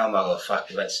movements, man. I'm like, oh fuck,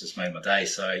 well, that's just made my day.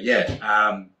 So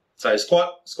so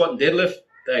squat and deadlift,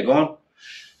 they're gone.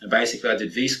 And basically I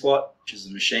did V-squat, which is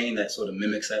a machine that sort of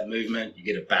mimics that movement. You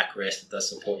get a back rest, it does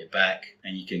support your back,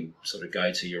 and you can sort of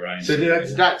go to your own. So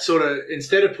that sort of,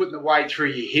 instead of putting the weight through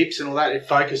your hips and all that, it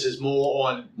focuses more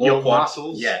on your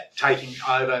muscles taking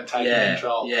over and taking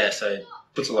control. Yeah, so it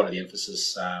puts a lot of the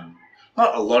emphasis,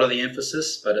 not a lot of the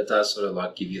emphasis, but it does sort of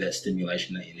like give you that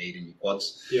stimulation that you need in your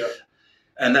quads. Yeah.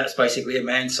 And that's basically it,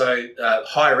 man. So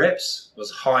high reps was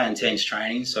high intense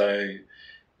training. So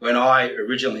when I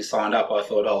originally signed up, I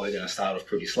thought, we're going to start off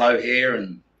pretty slow here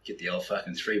and get the old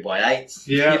fucking 3x8s.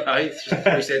 Yeah. You know,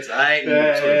 3 sets of 8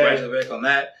 and sort of gradually work on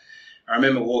that. I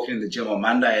remember walking in the gym on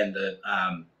Monday and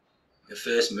the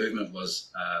first movement was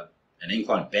an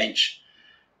incline bench.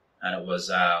 And it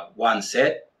was 1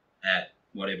 set at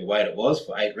whatever weight it was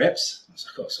for 8 reps. I was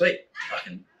like, oh, sweet.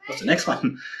 Fucking, what's the next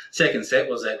one? Second set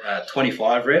was at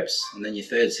 25 reps. And then your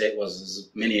third set was as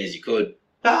many as you could.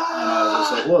 And I was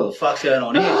just like, what the fuck's going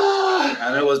on here?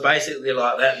 And it was basically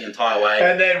like that the entire way.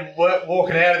 And then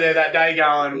walking out of there that day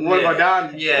going, what have I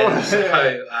done? Yeah.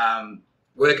 So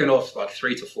working off like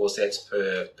 3 to 4 sets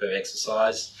per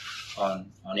exercise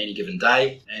on any given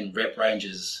day. And rep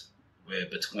ranges were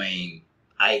between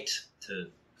 8 to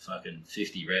fucking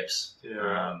 50 reps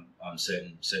on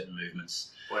certain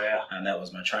movements. Wow. And that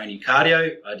was my training.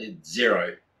 Cardio, I did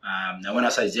 0. Now when I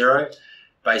say 0,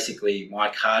 basically my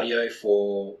cardio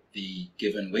for the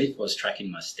given week was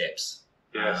tracking my steps.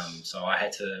 Yes. So I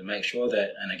had to make sure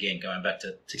that, and again, going back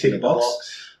to ticking the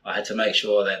box, I had to make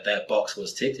sure that box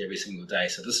was ticked every single day.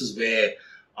 So this is where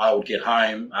I would get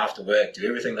home after work, do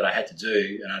everything that I had to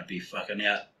do, and I'd be fucking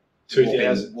out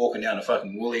walking down to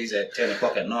fucking Woolies at 10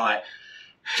 o'clock at night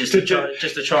just to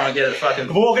try and get a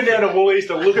fucking... Walking down to Woolies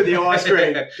to look at the ice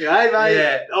cream. Hey, mate.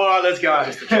 Yeah. All right, let's go.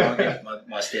 Just to try and get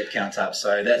my step count up.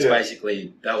 So that's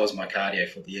basically, that was my cardio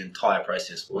for the entire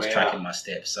process, was tracking my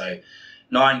steps. So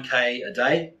 9K a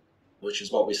day, which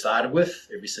is what we started with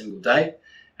every single day.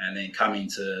 And then coming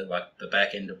to like the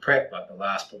back end of prep, like the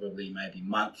last probably maybe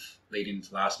month, leading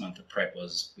into last month of prep,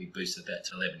 was we boosted that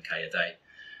to 11K a day.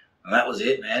 And that was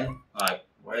it, man. Like,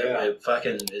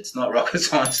 it's not rocket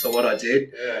science to what I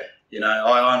did. Yeah. You know,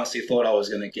 I honestly thought I was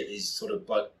going to get these sort of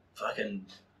like fucking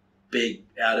big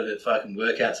out of it fucking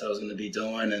workouts that I was going to be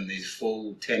doing, and these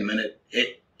full 10-minute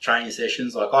hit training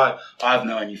sessions. Like I've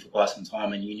known you for quite some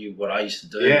time, and you knew what I used to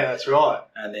do. Yeah, that's right.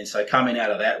 And then so coming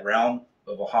out of that realm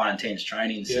of a high intense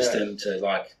training system to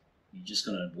like, you're just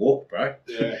gonna walk, bro.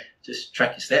 Yeah. Just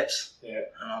track your steps. Yeah.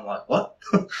 And I'm like, what?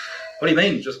 What do you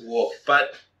mean, just walk?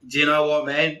 But do you know what,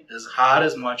 man? As hard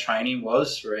as my training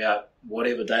was throughout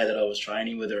whatever day that I was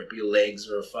training, whether it be legs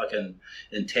or a fucking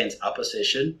intense upper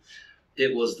session,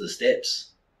 it was the steps.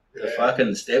 The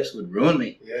fucking steps would ruin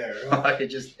me. Yeah, right.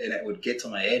 And it would get to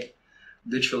my head,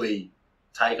 literally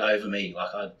take over me.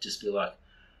 Like, I'd just be like,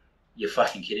 you're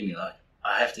fucking kidding me. Like,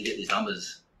 I have to get these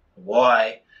numbers.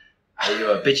 Why are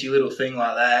you a bitchy little thing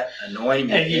like that, annoying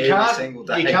me every single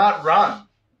day? You can't run.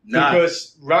 No.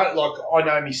 Because like I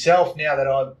know myself now that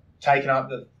I've taken up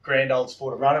the grand old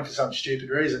sport of running for some stupid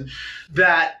reason,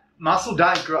 that muscle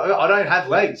don't grow. I don't have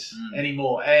legs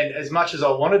anymore. And as much as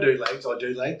I want to do legs, I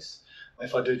do legs.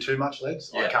 If I do too much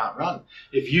legs, I can't run.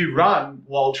 If you run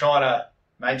while trying to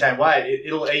maintain weight,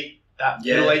 it'll eat that.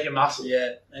 Yeah. It'll eat your muscle.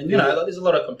 Yeah. And you know, like, there's a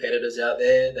lot of competitors out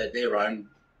there that their own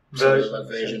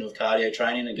version of cardio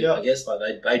training. And I guess like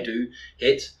they do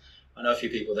HIIT. I know a few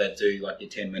people that do like your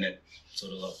 10-minute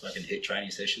sort of like fucking HIIT training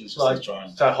sessions. Just like, to try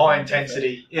and high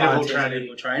intensity interval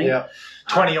training. Yeah.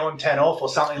 20 on, 10 off or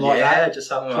something like that. Yeah, just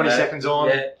something 20 like that. seconds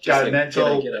on, go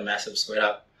mental. Get a massive sweat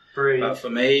up. Breathe. But for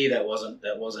me, that wasn't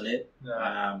it.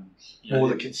 No. More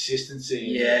the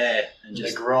consistency. And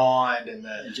just the grind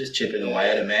and just chipping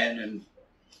away at it, man. And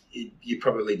you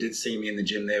probably did see me in the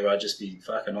gym there where I'd just be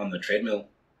fucking on the treadmill.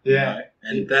 Yeah. You know?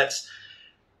 And that's,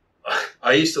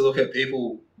 I used to look at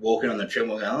people walking on the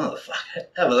treadmill going, oh, fuck,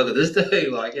 have a look at this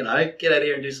dude. Like, you know, get out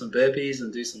here and do some burpees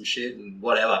and do some shit and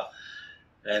whatever.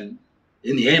 And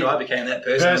in the end, I became that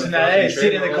person that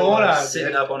sitting in the corner.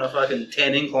 Sitting up on a fucking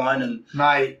 10 incline. And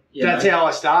mate, that's how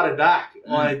I started back.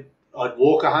 I'd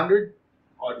walk 100,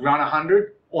 I'd run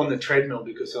 100 on the treadmill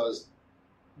because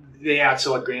the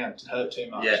outside ground hurt too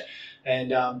much. Yeah.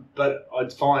 And but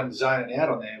I'd find zoning out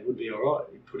on there would be all right.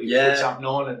 Put something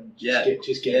on and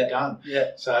just get it done.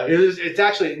 Yeah. So it's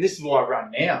actually, and this is why I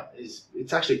run now,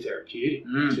 it's actually therapeutic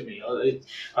to me.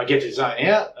 I get to zone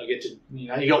out. I get to, you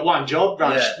know, you got one job,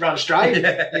 run straight. You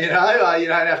know, you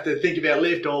don't have to think about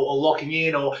lift or locking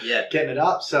in or getting it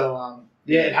up. So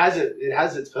it has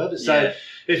its purpose. So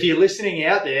if you're listening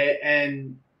out there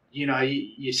and you know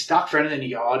you're stuck for anything,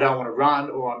 you go, I don't want to run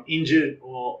or I'm injured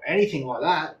or anything like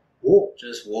that. Walk.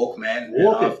 Just walk, man.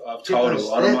 Walk. I've told a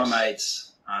lot of my mates.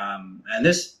 And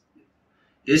this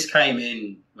came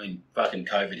in when fucking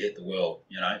COVID hit the world,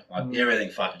 you know, like everything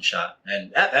fucking shut.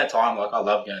 And at that time, like I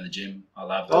loved going to the gym. I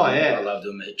loved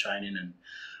doing the HIIT training and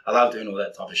I loved doing all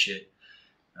that type of shit.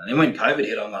 And then when COVID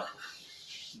hit, I'm like,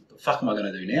 what the fuck am I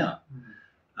going to do now?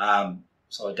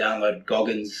 So I downloaded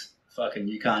Goggins, fucking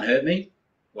You Can't Hurt Me,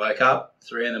 woke up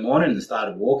 3 a.m. and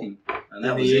started walking. And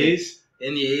that was it.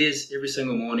 In the ears every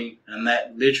single morning. And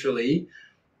that literally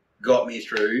got me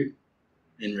through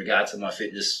in regards to my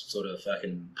fitness sort of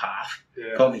fucking path,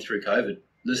 got me through COVID.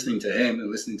 Listening to him and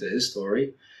listening to his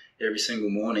story every single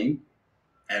morning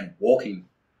and walking.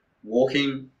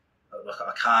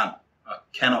 I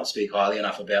cannot speak highly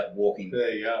enough about walking.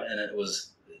 There you go. And it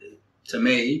was, to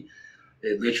me,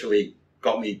 it literally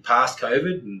got me past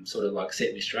COVID and sort of like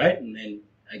set me straight. And then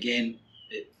again,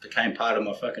 it became part of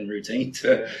my fucking routine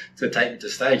to take me to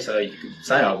stage. So you could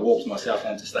say I walked myself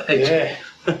onto stage. Yeah.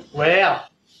 Wow.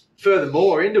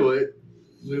 Furthermore into it,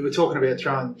 we were talking about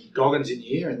throwing Goggins in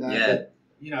here and that,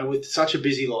 you know, with such a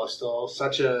busy lifestyle,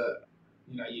 such a,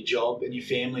 you know, your job and your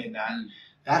family and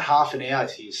that half an hour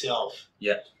to yourself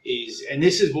is, and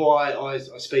this is why I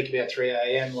speak about 3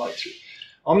 a.m. Like,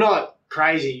 I'm not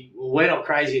crazy, well, we're not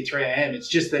crazy at 3 a.m. It's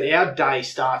just that our day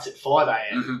starts at 5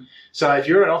 a.m. Mm-hmm. So if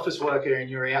you're an office worker and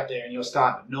you're out there and you're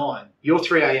starting at 9, your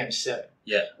 3 a.m. is 7.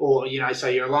 Yeah. Or, you know, so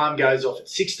your alarm goes off at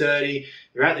 6:30,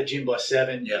 you're at the gym by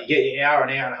 7, you get your hour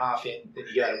and a half in, then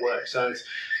you go to work. So it's,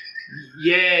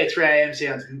 3 a.m.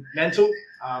 sounds mental,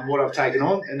 what I've taken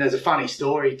on. And there's a funny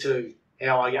story to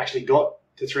how I actually got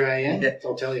to 3 a.m. So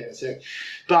I'll tell you in a sec.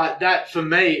 But that, for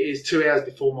me, is 2 hours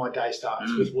before my day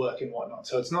starts with work and whatnot.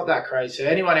 So it's not that crazy. So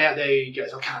anyone out there who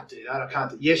goes, I can't do that, I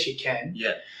can't do. Yes, you can.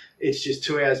 Yeah. It's just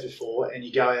 2 hours before and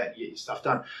you go out and get your stuff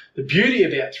done. The beauty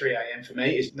about 3 a.m. for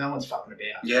me is no one's fucking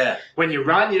about. Yeah. When you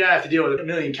run, you don't have to deal with a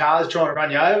million cars trying to run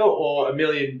you over or a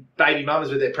million baby mamas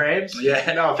with their prams.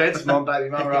 Yeah. No offence, mom, baby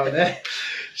mama over there.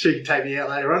 She can take me out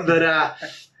later on. But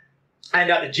and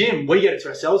at the gym, we get it to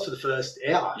ourselves for the first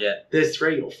hour. Yeah. There's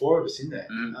 3 or 4 of us in there.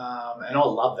 And I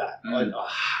love that.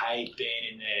 I hate being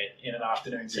in there in an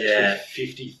afternoon session with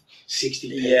 50, 60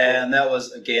 people. Yeah, and that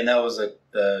was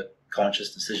the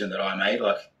conscious decision that I made.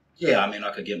 Like, I mean,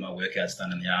 I could get my workouts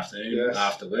done in the afternoon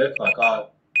after work. Like,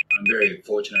 I'm very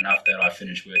fortunate enough that I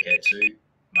finish work at 2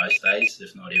 most days,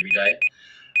 if not every day.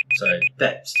 So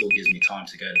that still gives me time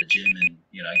to go to the gym and,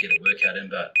 you know, get a workout in.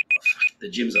 But the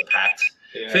gyms are packed.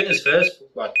 Yeah. Fitness First,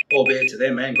 like, albeit to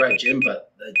them, man, great gym,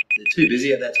 but they're too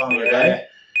busy at that time of the day.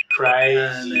 Crazy.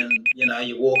 And then, you know,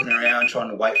 you're walking around trying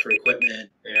to wait for equipment.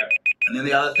 Yeah. And then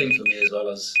the other thing for me as well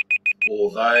is,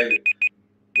 although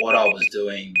what I was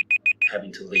doing,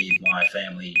 having to leave my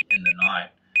family in the night,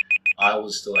 I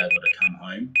was still able to come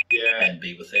home and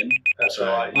be with them. That's so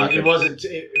right.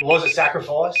 It was a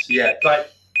sacrifice. Yeah.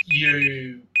 But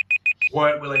you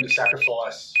weren't willing to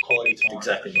sacrifice quality time.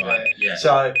 Exactly right. Yeah.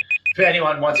 So for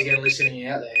anyone, once again, listening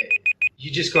out there,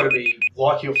 you just got to be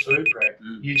like your food prep.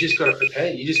 You just got to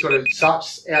prepare. You just got to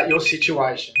suss out your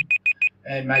situation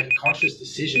and make a conscious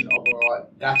decision of, all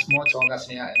right, that's my time, that's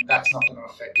now, and that's not going to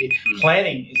affect you.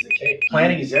 Planning is the key.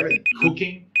 Planning is everything.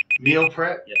 Cooking, meal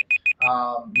prep. Yeah.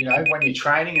 You know, when you're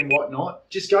training and whatnot,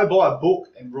 just go buy a book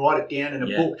and write it down in a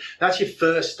book. That's your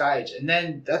first stage, and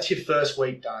then that's your first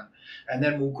week done, and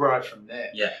then we'll grow from there.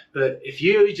 Yeah. But if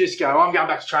you just go, I'm going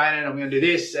back to training, I'm going to do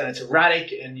this, and it's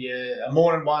erratic, and you're a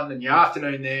morning one and your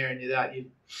afternoon there, and you're that,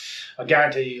 I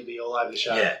guarantee you'll be all over the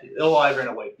show. Yeah. All over in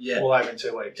a week. Yeah. All over in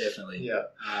 2 weeks. Definitely.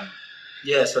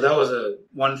 Yeah. So that was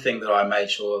one thing that I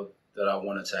made sure that I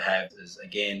wanted to have is,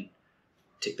 again,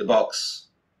 tick the box,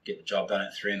 get the job done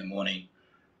at 3 a.m,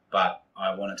 but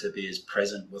I wanted to be as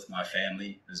present with my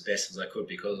family as best as I could,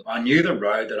 because I knew the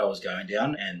road that I was going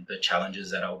down and the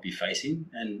challenges that I would be facing.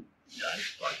 And, you know,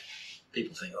 like,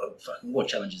 people think, oh, fucking, what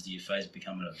challenges do you face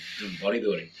doing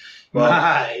bodybuilding? Well,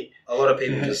 Mate. A lot of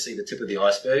people just see the tip of the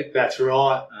iceberg. That's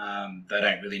right. They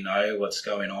don't really know what's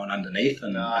going on underneath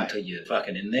until you're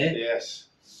fucking in there. Yes.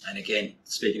 And again,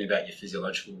 speaking about your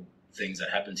physiological things that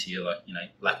happen to you, like, you know,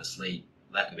 lack of sleep,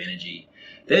 lack of energy,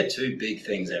 they're two big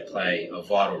things that play a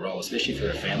vital role, especially for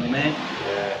a family man.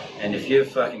 Yeah. And if you're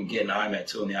fucking getting home at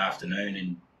 2 p.m.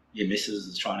 and your missus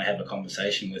is trying to have a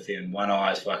conversation with you and one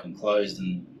eye's fucking closed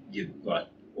and you like,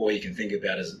 all you can think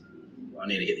about is, I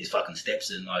need to get these fucking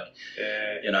steps in. Like,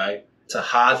 you know, it's a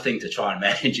hard thing to try and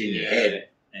manage in your head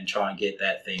and try and get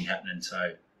that thing happening.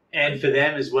 So, and for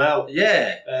them as well.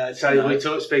 Yeah. So you know, we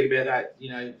speak about that,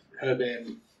 you know, her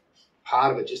being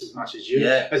part of it just as much as you.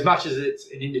 Yeah. As much as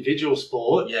it's an individual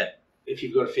sport. Yeah. If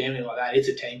you've got a family like that, it's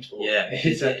a team sport. Yeah.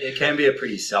 It can be a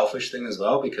pretty selfish thing as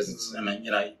well, because it's, I mean,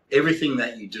 you know, everything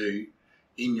that you do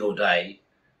in your day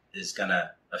is going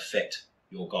to affect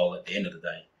your goal at the end of the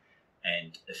day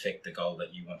and affect the goal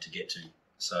that you want to get to.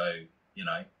 So, you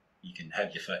know, you can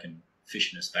have your fucking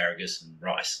fish and asparagus and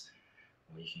rice,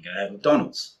 or you can go have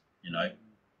McDonald's, you know,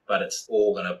 but it's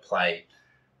all going to play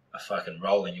a fucking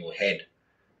role in your head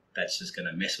that's just going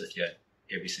to mess with you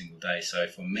every single day. So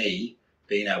for me,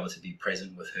 being able to be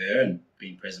present with her and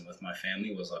being present with my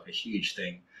family was like a huge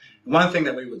thing. And one thing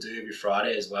that we would do every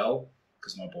Friday as well,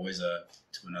 because my boys are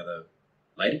to another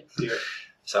lady,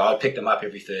 so I'd pick them up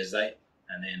every Thursday,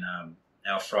 and then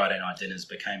our Friday night dinners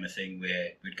became a thing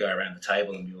where we'd go around the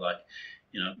table and be like,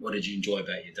 you know, what did you enjoy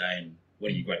about your day and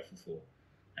what are you grateful for?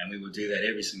 And we would do that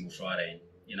every single Friday.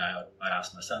 You know, I'd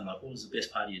ask my son, like, what was the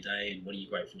best part of your day and what are you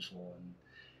grateful for? And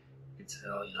he'd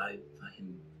tell, you know, I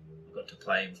got to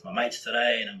play with my mates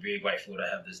today and I'm very grateful to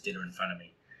have this dinner in front of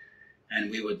me. And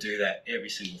we would do that every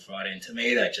single Friday. And to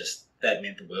me, that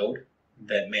meant the world.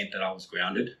 That meant that I was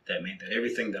grounded. That meant that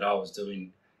everything that I was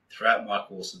doing throughout my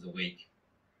course of the week,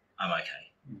 I'm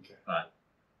okay. Like,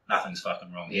 nothing's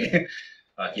fucking wrong here.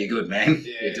 Like, you're good, man.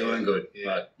 You're doing good.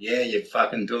 Like, you're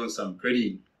fucking doing some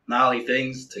pretty gnarly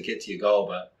things to get to your goal,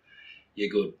 but you're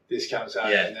good. This comes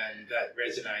out and then that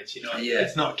resonates. You know,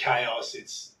 it's not chaos.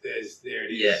 There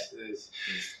it is.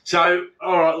 So,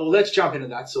 all right, well, let's jump into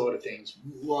that sort of things.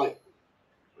 Like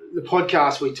the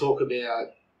podcast, we talk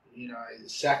about, you know,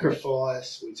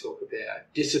 sacrifice. We talk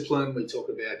about discipline. We talk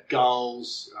about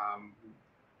goals,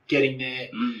 getting there.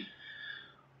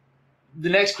 The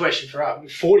next question for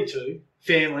us: 42,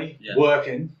 family,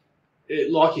 working.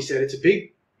 Like you said, it's a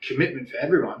big commitment for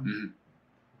everyone.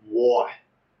 Why?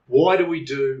 Why do we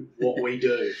do what we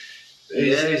do?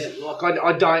 Like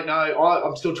I don't know.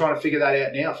 I'm still trying to figure that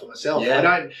out now for myself. I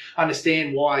don't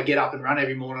understand why I get up and run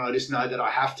every morning. I just know that I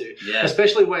have to.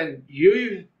 Especially when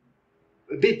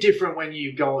a bit different when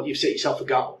you set yourself a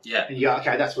goal. And you go,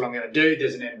 okay, that's what I'm going to do.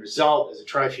 There's an end result. There's a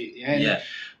trophy at the end.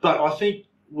 But I think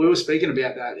we were speaking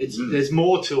about that. There's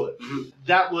more to it.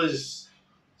 That was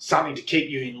something to keep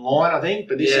you in line, I think.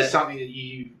 But this is something that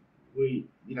you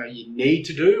need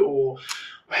to do, or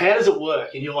how does it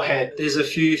work in your head? There's a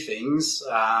few things.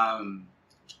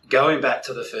 Going back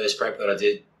to the first prep that I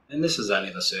did, and this is only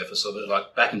the surface of it.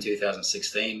 Like back in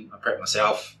 2016, I prepped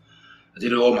myself. I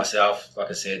did it all myself. Like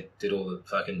I said, did all the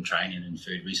fucking training and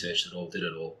food research, did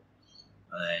it all.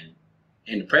 And then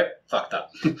in the prep, fucked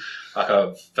up. Like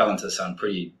I fell into some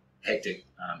pretty hectic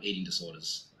eating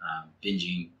disorders,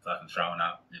 binging, fucking throwing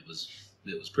up. It was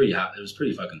pretty hard. It was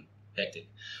pretty fucking hectic,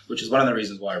 which is one of the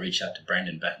reasons why I reached out to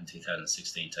Brandon back in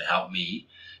 2016 to help me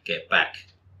get back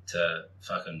to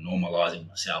fucking normalizing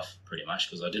myself, pretty much,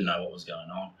 because I didn't know what was going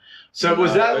on. So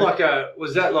was that like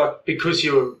because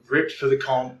you were ripped for the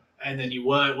comp and then you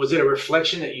weren't? Was it a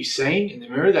reflection that you seen in the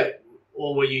mirror that,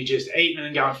 or were you just eating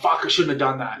and going, "Fuck, I shouldn't have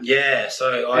done that"? Yeah.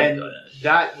 So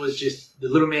that was just the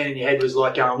little man in your head was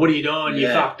like, going, "What are you doing? You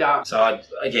fucked up." So I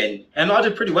did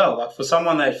pretty well. Like for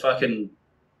someone that fucking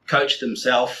coached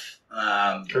themselves,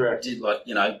 correct. Did your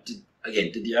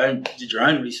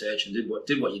own research and did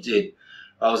what you did.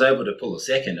 I was able to pull a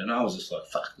second, and I was just like,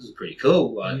 "Fuck, this is pretty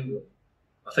cool." Like,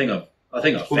 I think I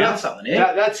found something here.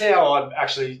 That's how I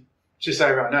actually, just so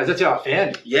everyone knows, that's how I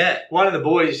found it. Yeah. One of the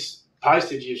boys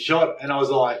posted your shot, and I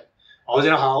was like, I was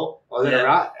in a hole, I was in a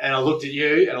rut, and I looked at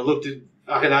you, and I looked at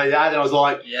fucking that, and I was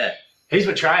like, yeah, he's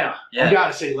my trainer. Yeah. I'm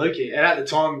going to see Lukey. And at the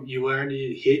time, you were into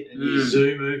your hit and your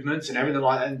zoom movements and everything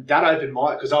like that. And that opened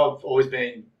my, because I've always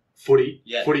been footy,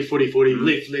 lift,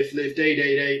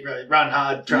 D, run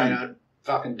hard, train hard,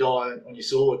 fucking die on your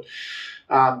sword.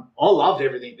 I loved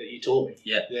everything that you taught me.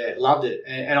 Yeah, loved it.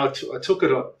 And I took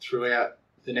it throughout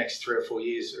the next 3 or 4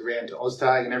 years around to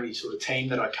Oztag and every sort of team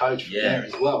that I coached from there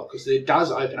as well, because it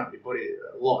does open up your body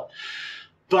a lot.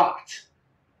 But,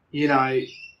 you know,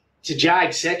 to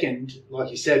jag second, like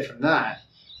you said, from that,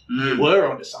 you were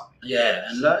onto something. Yeah,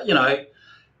 and, you know,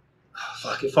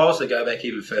 fuck, if I was to go back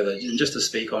even further, and just to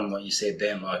speak on what you said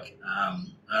then, like, I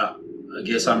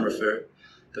guess the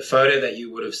photo that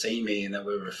you would have seen me and that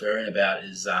we're referring about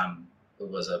is, it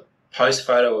was a post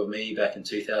photo of me back in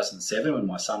 2007 when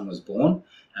my son was born,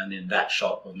 and then that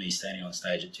shot of me standing on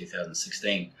stage in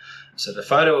 2016. So the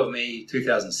photo of me,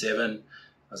 2007,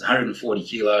 I was 140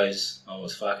 kilos. I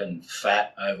was fucking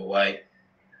fat, overweight,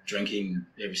 drinking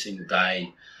every single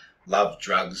day, loved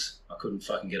drugs. I couldn't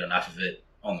fucking get enough of it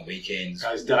on the weekends.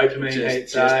 Those dopamine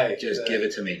hits, just give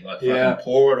it to me. Like, fucking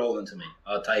pour it all into me.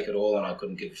 I'd take it all, and I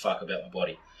couldn't give a fuck about my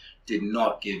body. Did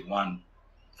not give one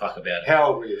fuck about it. How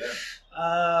old were you then?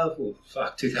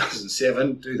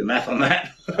 2007. Do the math on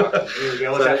that. Here we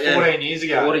go. What's that, 14 years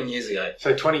ago? 14 years ago.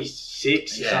 So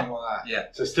 26 or something like that. Yeah.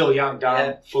 So still young,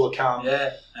 dumb, full of cum.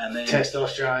 Yeah. And then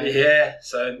testosterone. Yeah.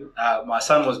 So my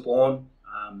son was born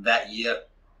that year,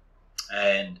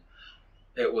 and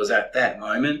it was at that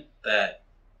moment that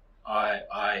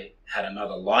I had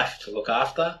another life to look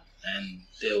after, and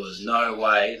there was no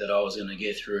way that I was going to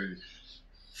get through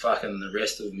fucking the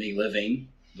rest of me living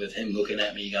with him looking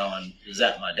at me going, "Is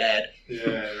that my dad?"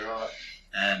 Yeah, right.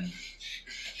 And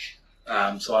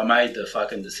so I made the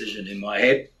fucking decision in my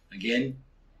head again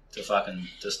to stop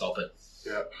it.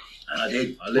 Yeah. And I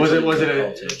did.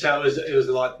 It was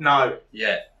like, no.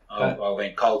 Yeah. I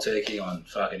went cold turkey on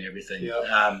fucking everything.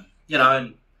 Yeah. You know,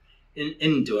 and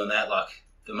in doing that, like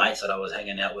the mates that I was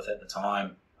hanging out with at the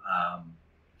time,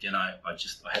 you know, I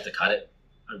had to cut it.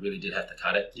 I really did have to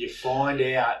cut it. You find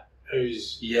out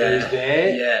who's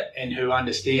there and who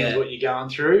understands what you're going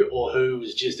through, or who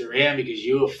was just around because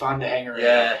you were fun to hang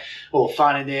around, or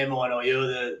fun in their mind, or you're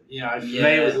the, you know, for me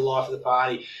it was the life of the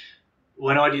party.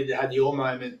 When I had your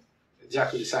moment,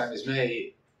 exactly the same as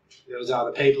me, there was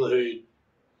other people who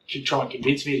could try and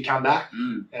convince me to come back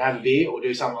and have a beer or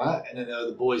do something like that, and then there were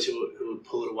the boys who would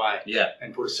pull it away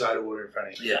and put a soda water in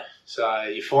front of you. Yeah. So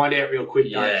you find out real quick,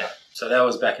 don't you? So that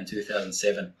was back in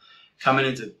 2007. Coming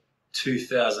into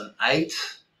 2008,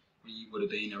 we would have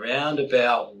been around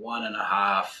about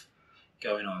 1.5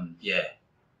 going on,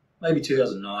 maybe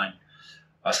 2009.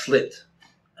 I slipped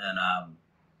and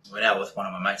went out with one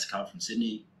of my mates coming from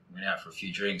Sydney. Went out for a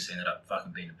few drinks, ended up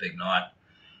fucking being a big night.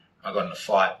 I got in a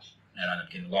fight and I ended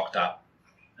up getting locked up.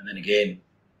 And then again,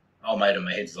 old mate in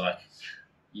my head's like,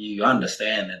 you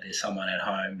understand that there's someone at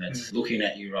home that's looking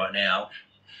at you right now.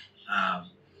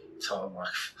 So I'm like,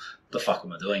 what the fuck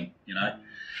am I doing, you know?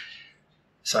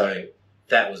 So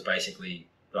that was basically,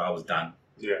 I was done.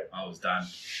 Yeah. I was done.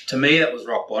 To me, that was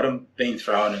rock bottom. Being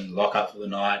thrown in lock-up for the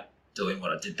night, doing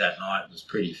what I did that night was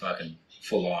pretty fucking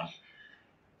full on.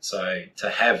 So to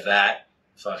have that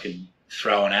fucking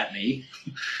thrown at me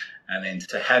and then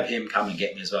to have him come and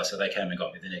get me as well. So they came and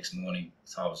got me the next morning.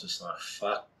 So I was just like,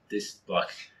 fuck this. Like,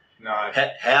 no.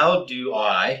 How do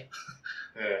I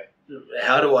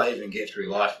even get through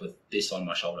life with this on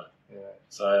my shoulder?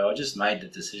 So I just made the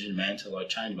decision, man, to like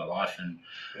change my life, and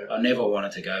I never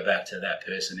wanted to go back to that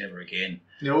person ever again.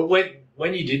 Now,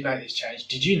 when you did make this change,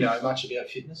 did you know much about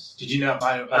fitness? Did you know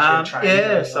much about training?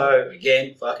 Yeah, so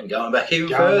again, fucking going back even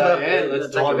further. Let's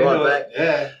dive into it.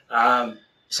 Yeah.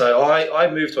 So I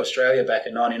moved to Australia back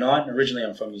in '99. Originally,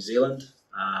 I'm from New Zealand.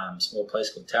 Small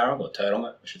place called Tauranga, or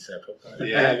Tauranga, I should say properly.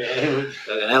 Yeah, man.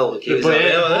 Like an hell, the kids.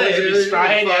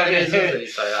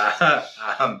 So,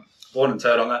 born in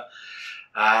Tauranga.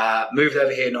 Moved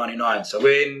over here in '99. So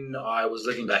when I was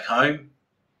living back home,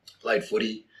 played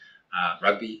footy,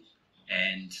 rugby,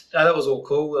 and that was all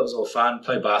cool. That was all fun.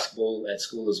 Played basketball at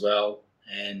school as well,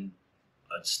 and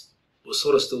I was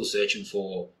sort of still searching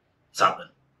for something.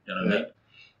 You know what I mean? It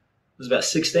was about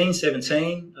 16,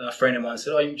 17. A friend of mine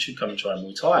said, "Oh, you should come and try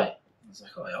Muay Thai." I was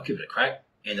like, "Oh, yeah, I'll give it a crack."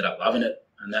 Ended up loving it,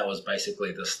 and that was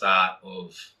basically the start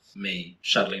of me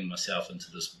shuttling myself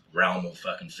into this realm of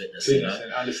fucking fitness, you know,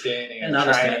 and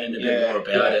understanding a bit more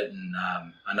about it. And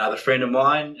another friend of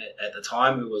mine at the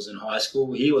time who was in high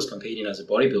school, he was competing as a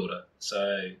bodybuilder,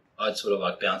 so I'd sort of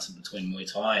like bouncing between Muay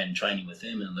Thai and training with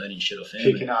him and learning shit off him,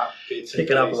 picking up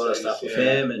a lot of stuff with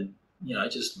him, and you know,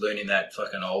 just learning that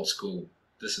fucking old school.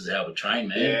 This is how we train,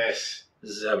 man. Yes.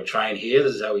 This is how we train here.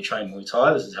 This is how we train Muay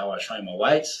Thai. This is how I train my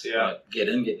weights. Yeah. Like, get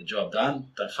in, get the job done.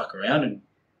 Don't fuck around, and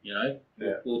you know,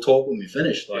 we'll talk when we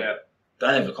finish. Like,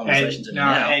 don't have a conversation to me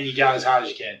now. And you go as hard as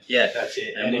you can. Yeah, that's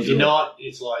it. And if you're not,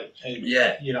 it's like,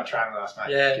 you're not training with us, mate.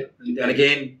 Yeah, and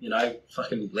again, you know,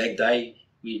 fucking leg day,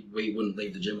 we wouldn't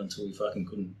leave the gym until we fucking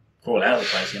couldn't crawl out of the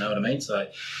place. You know what I mean? So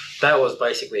that was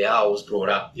basically how I was brought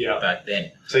up back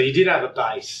then. So you did have a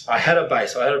base. I had a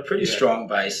base. I had a pretty strong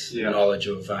base knowledge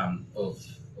of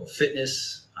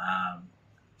fitness,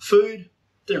 food.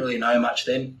 Didn't really know much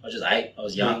then. I just ate. I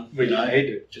was young.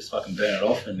 Just fucking burn it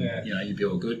off, and you know, you'd be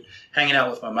all good. Hanging out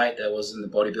with my mate that was in the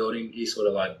bodybuilding, he sort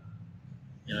of like,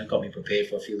 you know, got me prepared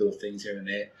for a few little things here and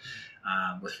there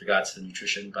with regards to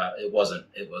nutrition, but it wasn't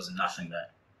nothing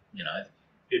that, you know,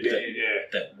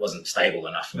 that wasn't stable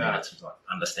enough for me to like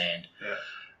understand.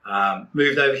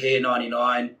 Moved over here in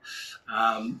 '99.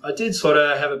 I did sort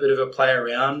of have a bit of a play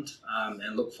around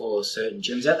and look for certain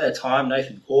gyms. At that time,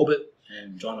 Nathan Corbett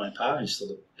and John Wayne Parr, who's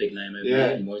still a big name over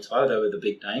there in Muay Thai, they were the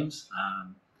big names. I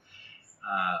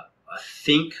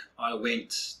think I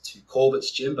went to Corbett's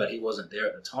gym, but he wasn't there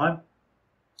at the time.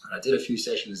 And I did a few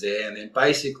sessions there, and then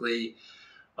basically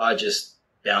I just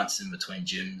bounced in between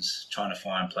gyms, trying to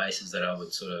find places that I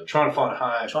would sort of... Trying to find a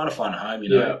home, you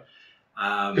know.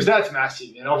 Because that's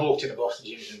massive. And I've walked into Boston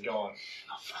gyms and gone,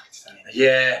 oh, fucking staying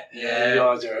there. You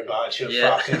guys are a bunch of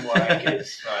fucking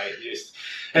wankers, mate.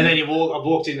 And then I've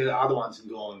walked into the other ones and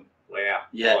gone, wow,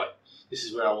 like, this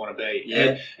is where I want to be.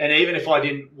 Yeah. And even if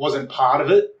I wasn't part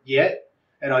of it yet,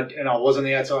 and I was on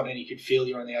the outside and you could feel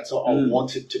you're on the outside, I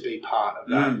wanted to be part of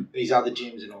that, these other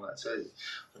gyms and all that. So,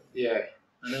 yeah.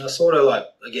 And then I sort of like,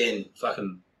 again,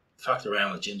 fucking fucked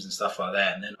around with gyms and stuff like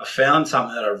that. And then I found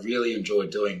something that I really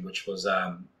enjoyed doing, which was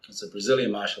it's a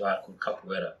Brazilian martial art called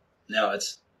capoeira. Now,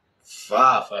 it's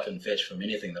far fucking fetched from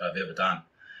anything that I've ever done.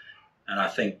 And I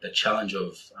think the challenge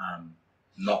of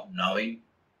not knowing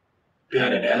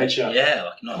being an amateur,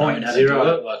 like not knowing how to do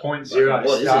it, like point zero,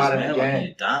 what is this, man? Like,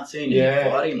 you're dancing, you're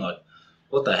fighting, like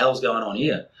what the hell's going on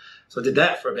here? So I did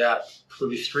that for about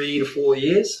probably 3 to 4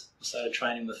 years. I started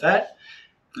training with that,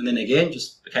 and then again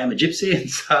just became a gypsy and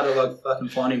started like fucking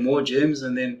finding more gyms.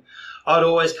 And then I'd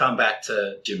always come back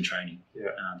to gym training,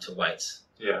 to weights.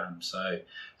 So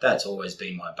that's always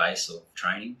been my base of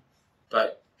training.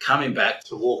 But coming back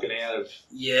to walking out of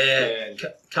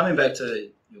coming back to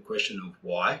your question of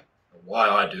why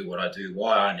I do what I do,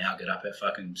 why I now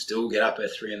still get up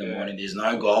at 3 in the morning. There's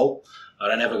no goal. I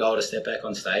don't have a goal to step back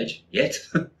on stage yet.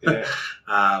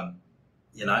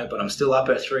 You know, but I'm still up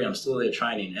at 3. I'm still there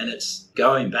training, and it's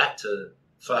going back to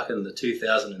fucking the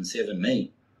 2007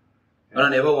 me. I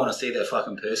don't ever want to see that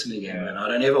fucking person again, man. I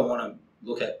don't ever want to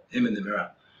look at him in the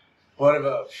mirror.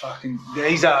 Whatever fucking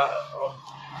these are.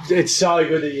 It's so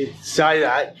good that you say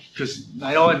that, because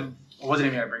mate, I wasn't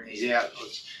even going to bring these out,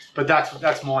 but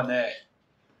that's mine there.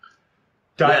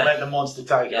 Don't let the monster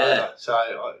take over.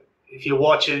 So if you're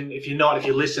watching, if you're not, if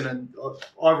you're listening,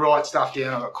 I write stuff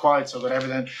down. I've got quotes, I've got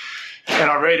everything, and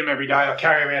I read them every day. I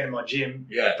carry around in my gym.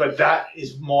 But that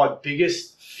is my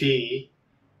biggest fear,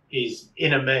 is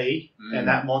inner me and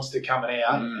that monster coming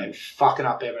out and fucking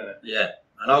up everything.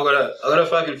 And I've got a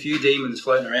fucking few demons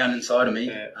floating around inside of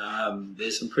me.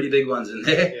 There's some pretty big ones in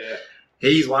there.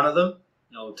 He's one of them.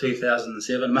 Old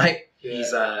 2007 mate.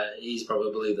 He's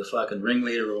probably the fucking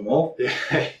ringleader of them all.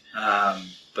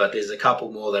 But there's a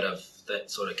couple more that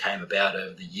sort of came about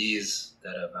over the years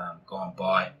that have gone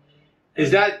by.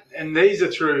 Is that, and these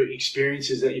are through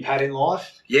experiences that you've had in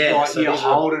life? Yeah. Like So you're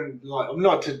holding, like,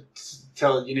 not to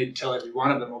tell, you need to tell every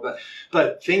one of them,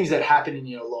 but things that happen in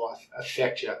your life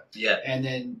affect you. Yeah. And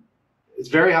then it's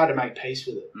very hard to make peace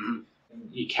with it. Mm-hmm. And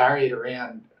you carry it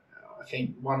around. I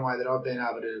think one way that I've been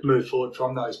able to move forward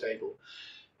from those people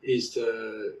is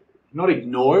to not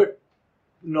ignore it,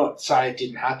 not say it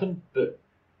didn't happen, but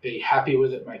be happy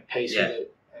with it, make peace with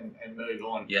it, and move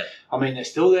on. Yeah. I mean, they're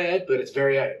still there, but it's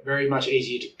very, very much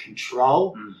easier to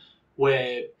control.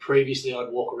 Where previously I'd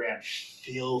walk around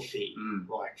filthy,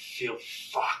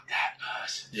 fuck that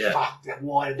person, fuck that,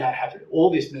 why did that happen? All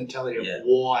this mentality of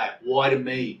why to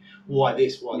me, why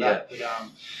this, why that.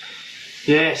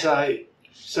 But,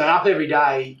 so up every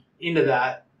day into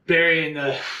that, burying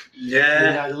the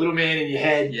the little man in your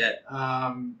head.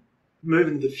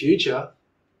 Moving to the future,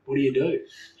 what do you do?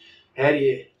 How do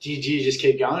you just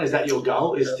keep going? Is that your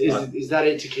goal? Is that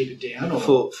it, to keep it down?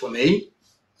 Or? For me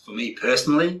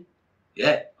personally,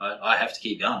 I have to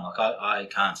keep going. Like I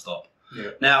can't stop.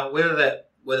 Now whether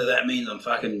that means I'm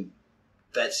fucking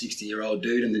that 60-year-old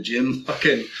dude in the gym,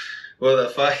 fucking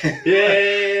the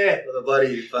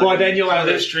bloody by then you'll have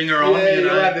the stringer on.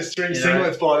 You'll have the string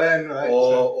singlets by then, right?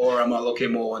 Or am I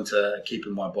looking more into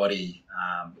keeping my body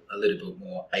a little bit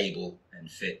more able and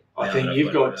fit? I think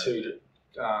you've got to.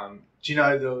 Do you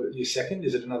know your second?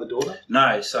 Is it another daughter?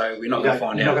 No, so we're not going to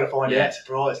find out. You're not going to find out.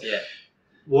 Surprise. Yeah.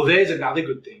 Well, there's another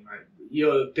good thing, mate.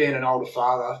 You're being an older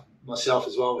father, myself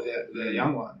as well, with the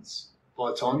young ones. By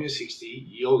the time you're 60,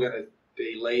 you're going to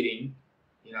be leading,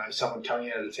 someone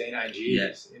coming out of the teenage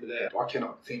years into that. I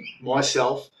cannot think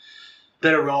myself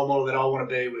better role model that I want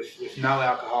to be with no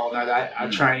alcohol, a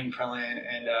training plan,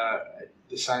 and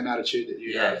the same attitude that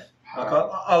you have. Like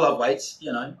I love weights,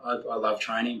 I love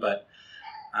training, but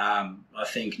I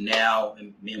think now,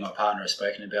 and me and my partner have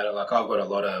spoken about it, like I've got a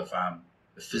lot of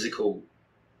physical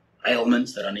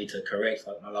ailments that I need to correct,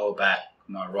 like my lower back,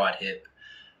 my right hip.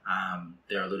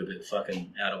 They're a little bit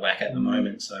fucking out of whack at the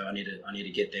moment, so I need to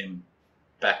get them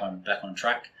back on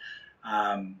track.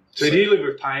 So do you live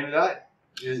with pain with that?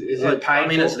 Is it painful? I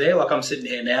mean, it's there. Like I'm sitting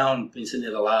here now and been sitting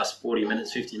there the last 40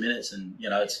 minutes, 50 minutes, and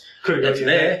it's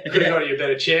there. Could have got you a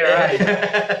better chair,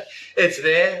 eh? It's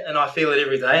there, and I feel it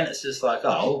every day, and it's just like,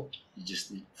 you're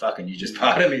just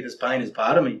part of me. This pain is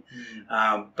part of me.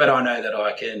 But I know that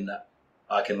I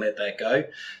can let that go.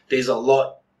 There's a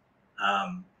lot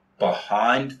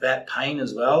behind that pain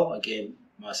as well. Again,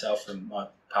 myself and my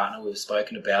partner, we've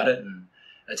spoken about it, and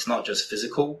it's not just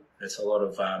physical. It's a lot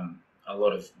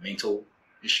of mental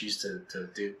issues to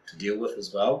deal with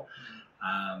as well,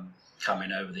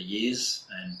 coming over the years.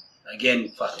 And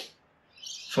again,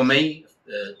 for me,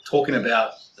 talking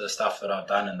about the stuff that I've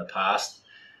done in the past,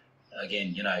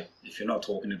 again, if you're not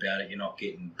talking about it, you're not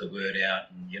getting the word out,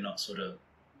 and you're not sort of,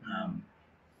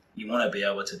 you want to be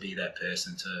able to be that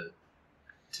person to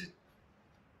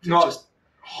not just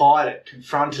hide it,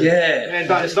 confront it. Yeah.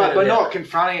 But not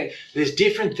confronting it. There's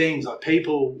different things, like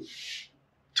people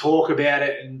talk about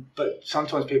it, but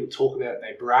sometimes people talk about it and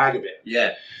they brag about it.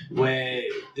 Yeah. Where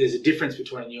there's a difference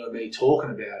between you and me talking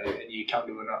about it, and you come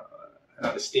to an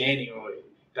understanding, or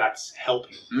that's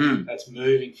helping, that's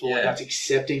moving forward, that's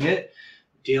accepting it,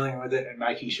 dealing with it, and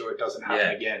making sure it doesn't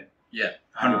happen again. Yeah,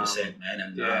 100%, man.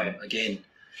 And again,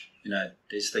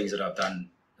 there's things that I've done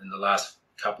in the last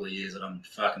couple of years that I'm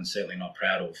fucking certainly not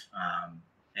proud of,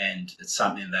 and it's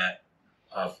something that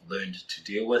I've learned to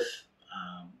deal with.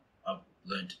 I've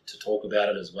learned to talk about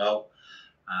it as well,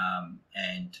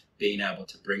 and being able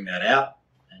to bring that out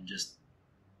and just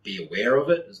be aware of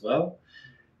it as well,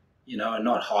 and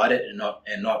not hide it and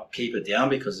not keep it down,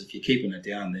 because if you're keeping it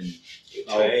down, then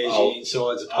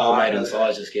inside's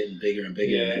inside's just getting bigger and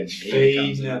bigger, and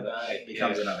it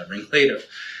becomes another ringleader.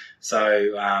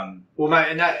 So, well,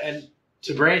 mate, and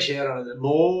to branch out on it, the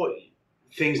more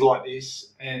things like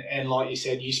this, and like you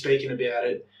said, you speaking about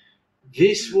it,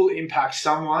 this will impact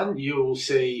someone you will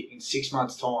see in 6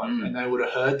 months' time, and they would have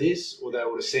heard this, or they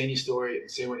would have seen your story and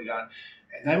seen what you've done,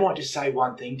 and they might just say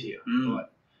one thing to you, like,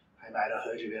 "Hey mate, I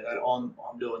heard you about that.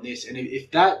 I'm doing this," and if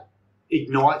that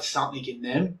ignites something in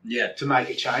them, to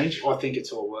make a change, I think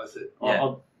it's all worth it.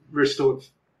 I've restored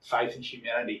faith in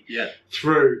humanity,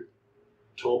 through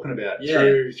talking about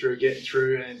it, through getting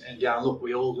through and going, look,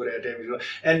 we all got our damage,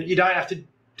 and you don't have to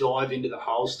dive into the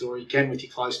whole story. You can with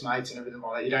your close mates and everything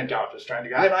like that. You don't go up to a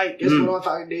stranger and go, "Hey mate, guess what I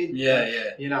fucking did?"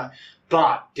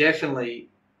 But definitely,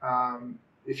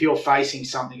 if you're facing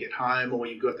something at home, or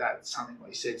you've got that something like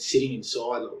you said sitting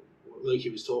inside, what Luke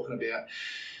was talking about,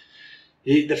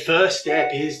 the first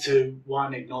step is to,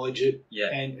 one, acknowledge it,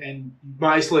 and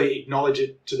mostly acknowledge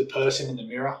it to the person in the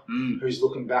mirror who's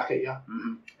looking back at you,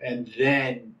 and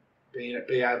then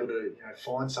be able to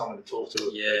find someone to talk to.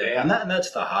 Yeah, and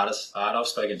that's the hardest part. I've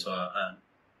spoken to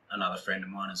another friend of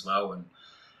mine as well, and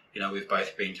we've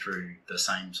both been through the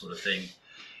same sort of thing,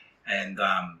 and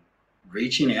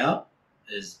reaching out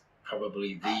is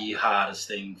probably the hardest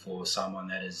thing for someone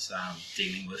that is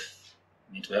dealing with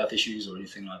mental health issues or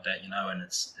anything like that, and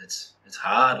it's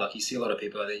hard. Like, you see a lot of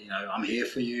people that, I'm here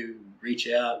for you, reach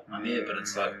out, I'm here, but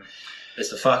it's like, it's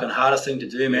the fucking hardest thing to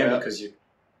do, man, because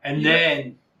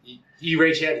then you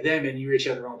reach out to them and you reach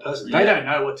out to the wrong person. They don't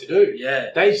know what to do.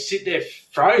 They sit there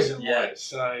frozen.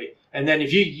 And then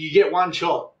if you get one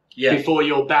shot before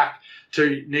you're back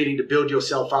to needing to build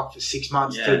yourself up for 6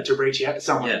 months to reach out to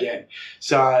someone again.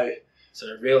 So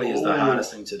it really is the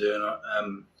hardest thing to do.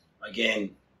 And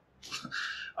again,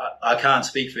 I can't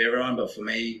speak for everyone, but for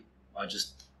me, I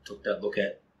just took that look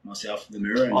at myself in the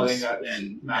mirror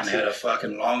and had a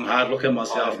fucking long, hard look at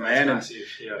myself, man,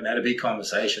 and had a big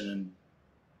conversation. And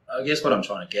I guess what I'm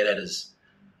trying to get at is,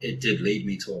 it did lead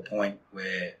me to a point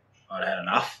where I'd had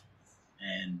enough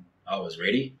and I was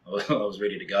ready. I was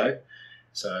ready to go.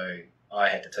 So I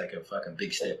had to take a fucking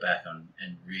big step back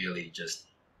and really just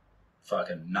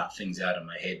fucking nut things out of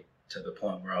my head to the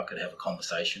point where I could have a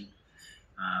conversation.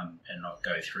 And not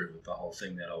go through with the whole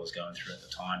thing that I was going through at the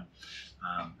time.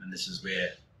 And this is where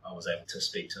I was able to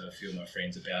speak to a few of my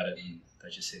friends about it, and they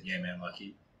just said, yeah, man, like,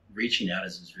 reaching out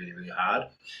is really, really hard.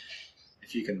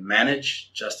 If you can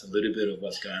manage just a little bit of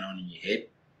what's going on in your head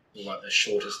for like the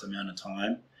shortest amount of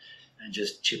time and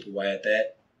just chip away at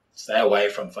that, stay away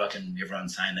from fucking everyone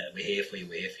saying that we're here for you,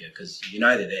 because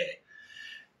they're there.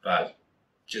 But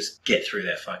just get through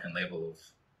that fucking level of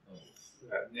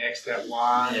that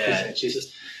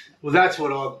 1%. Well, that's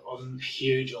what I'm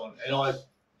huge on, and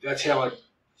that's how I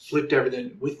flipped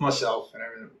everything with myself, and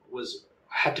everything was,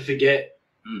 I had to forget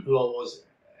who I was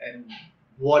and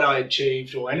what I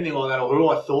achieved or anything like that, or who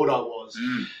I thought I was,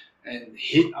 and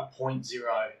hit a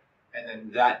 0.0, and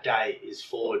then that day is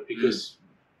forward, because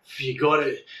you got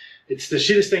to. It's the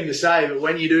shittest thing to say, but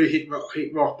when you do hit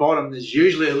rock bottom, there's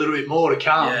usually a little bit more to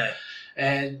come,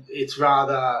 and it's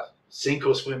rather sink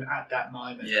or swim at that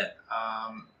moment.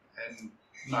 And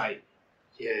mate,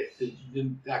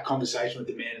 that conversation with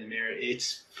the man in the mirror,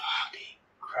 it's fucking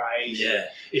crazy.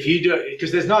 If you do it,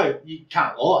 because you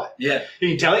can't lie. You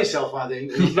can tell yourself one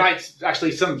thing. Mates,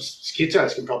 actually, some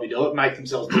schizos can probably do it, make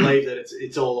themselves believe that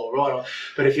it's all right.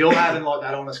 But if you're having like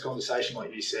that honest conversation,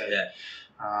 like you said,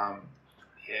 man,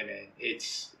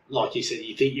 it's like you said,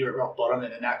 you think you're at rock bottom,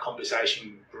 and then that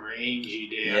conversation brings you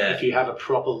down. If you have a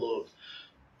proper look.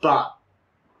 But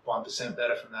 1%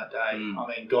 better from that day. I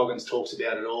mean, Goggins talks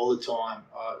about it all the time.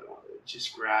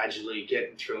 Just gradually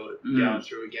getting through it, going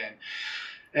through again.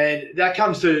 And that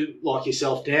comes to, like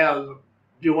yourself now,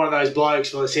 you're one of those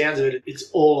blokes, by the sounds of it, it's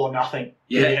all or nothing.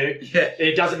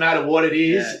 It doesn't matter what it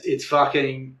is. It's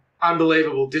fucking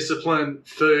unbelievable discipline,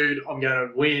 food, I'm going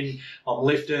to win, I'm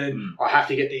lifting, I have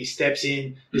to get these steps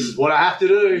in, this is what I have to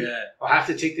do, I have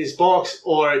to tick this box,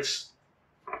 or it's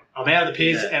I'm out of the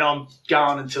piss and I'm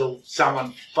going until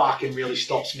someone fucking really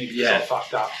stops me because I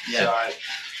fucked up. So,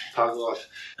 pug life.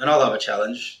 And I love a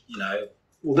challenge,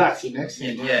 Well, that's the next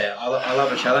thing. I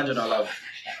love a challenge, and I love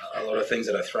a lot of things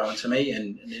that are thrown to me.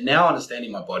 And now understanding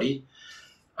my body,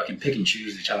 I can pick and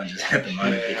choose the challenges at the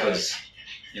moment because,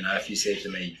 if you said to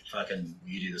me, fucking,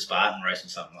 you do the Spartan race or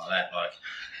something like that, like,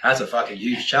 that's a fucking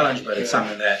huge challenge, but it's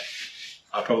something that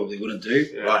I probably wouldn't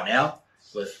do right now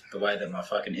with the way that my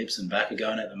fucking hips and back are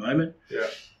going at the moment.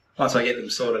 Once I get them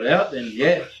sorted out, then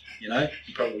you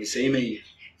probably see me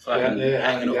fucking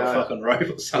hanging off a fucking rope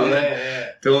or something,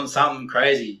 doing something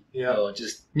crazy, or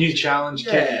just new challenge,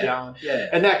 keep it going.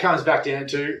 And that comes back down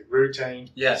to routine,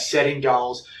 setting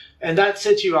goals, and that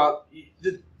sets you up.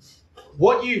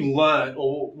 What you learn,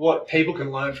 or what people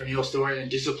can learn from your story, and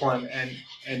discipline, and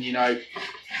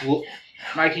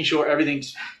making sure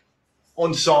everything's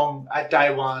on song at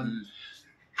day one.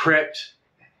 Prepped,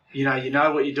 you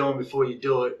know what you're doing before you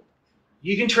do it.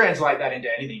 You can translate that into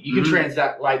anything. You can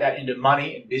translate that into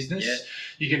money and business.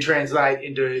 You can translate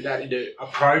that into a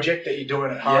project that you're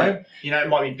doing at home. It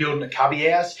might be building a cubby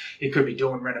house. It could be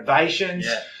doing renovations.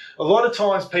 A lot of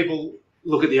times people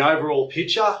look at the overall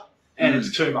picture and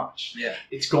it's too much.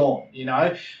 It's gone,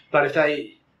 But if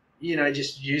they,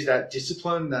 just use that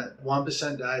discipline, that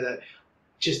 1% day, that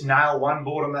just nail one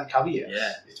board on that cubby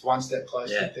house. It's one step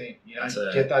closer to the thing.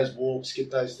 Get those walks, get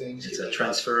those things. It's a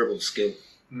transferable skill.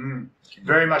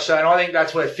 Very much so. And I think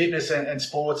that's where fitness and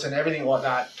sports and everything like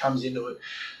that comes into it.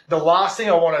 The last thing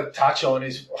I want to touch on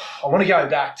is I want to go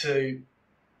back to,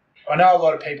 I know a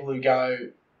lot of people who go,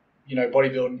 you know,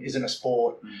 bodybuilding isn't a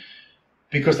sport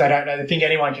because they don't know. They think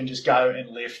anyone can just go and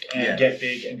lift and get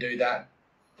big and do that.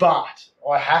 But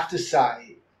I have to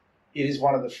say it is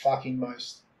one of the fucking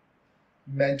most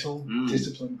mental,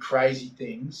 discipline, crazy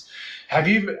things. Have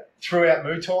you, throughout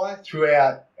Muay Thai,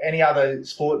 throughout any other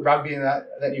sport, rugby and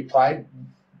that you've played,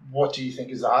 what do you think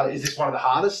is the hardest? Is this one of the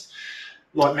hardest,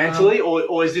 like mentally,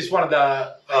 or is this one of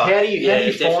the, how do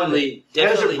you find it?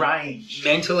 How does it range?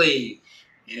 Mentally,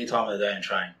 any time of the day and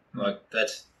train. Like,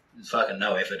 there's fucking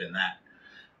no effort in that.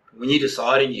 When you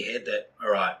decide in your head that,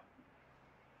 all right,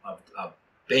 I've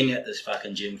been at this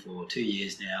fucking gym for 2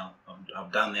 years now,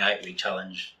 I've done the 8-week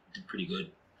challenge, did pretty good.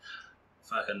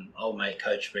 Fucking old mate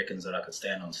coach reckons that I could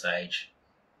stand on stage.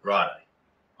 Righto.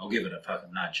 I'll give it a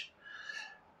fucking nudge.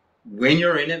 When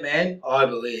you're in it, man, I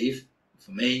believe,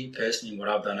 for me personally, what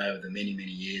I've done over the many,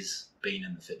 many years being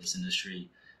in the fitness industry,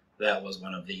 that was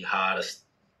one of the hardest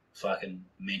fucking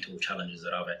mental challenges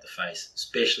that I've had to face,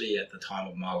 especially at the time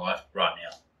of my life right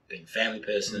now. Being a family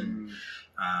person,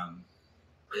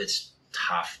 it's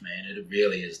tough, man. It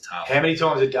really is tough. How many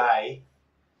times a day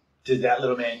did that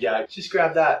little man go, just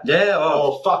grab that? Yeah.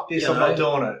 Oh, fuck this, I'm not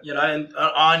doing it. You know, and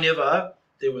I never,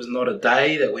 there was not a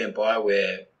day that went by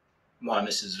where my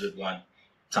missus would want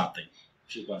something.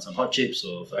 She'd want some hot chips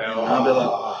or fucking, I'd be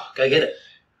like, go get it.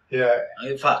 Yeah. I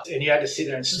get fucked. And you had to sit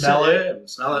there and smell it,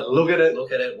 look at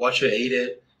it, watch her eat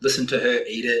it, listen to her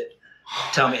eat it,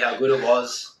 tell me how good it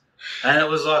was. And it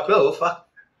was like, well, fuck,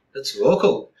 that's real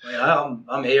cool. You know,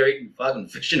 I'm here eating fucking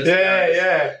fish and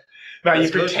yeah. Mate,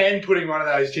 that's you pretend putting one of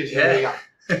those chips in there,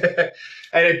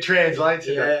 and it translates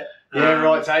to that. Yeah,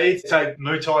 right. So it's a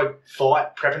Muay Thai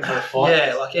fight, prepping for a fight.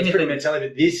 Yeah, like anything. Mentality,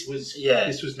 but this was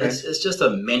it's just a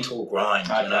mental grind,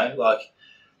 you know. Like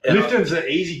lifting's the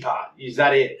easy part. Is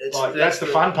that it? Like that's the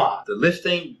fun part. The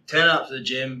lifting, turning up to the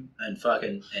gym and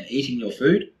fucking eating your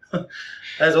food.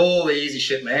 That's all the easy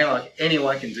shit, man. Like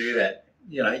anyone can do that.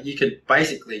 You know, you could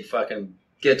basically fucking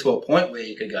get to a point where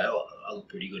you could go, oh, I look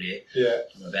pretty good here. Yeah.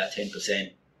 I'm about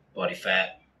 10% body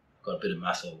fat, got a bit of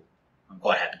muscle. I'm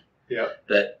quite happy. Yeah.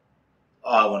 But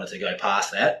I wanted to go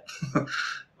past that.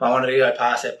 I wanted to go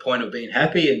past that point of being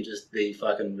happy and just be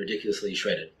fucking ridiculously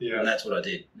shredded. Yeah. And that's what I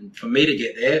did. And for me to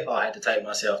get there, I had to take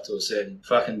myself to a certain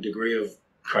fucking degree of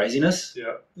craziness.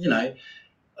 Yeah. You know,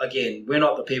 again, we're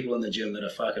not the people in the gym that are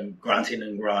fucking grunting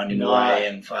and grinding away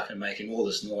and fucking making all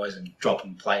this noise and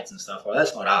dropping plates and stuff like that.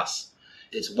 That's not us.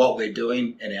 It's what we're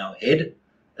doing in our head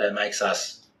that makes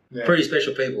us pretty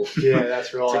special people. Yeah,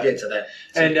 that's right. to get to that,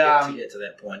 to get to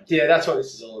that point. Yeah, that's what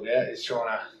this is all about. Is trying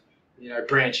to, you know,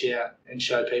 branch out and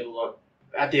show people, like,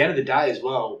 at the end of the day as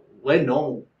well, we're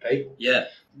normal people. Yeah.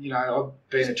 You know, I've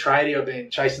been a tradie. I've been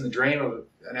chasing the dream of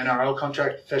an NRL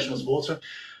contract, professional sportsman,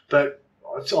 but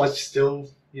I still,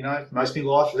 you know, most of my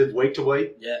life live week to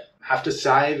week. Yeah. Have to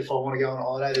save if I want to go on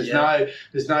holiday.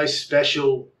 There's no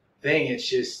special thing. It's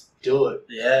just do it.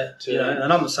 Yeah, you know,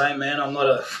 and I'm the same, man. I'm not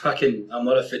a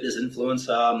fitness influencer.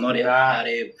 I'm not out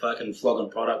here fucking flogging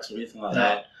products or anything like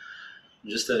that. I'm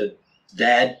just a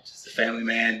dad, just a family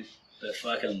man that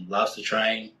fucking loves to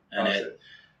train. And at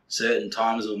certain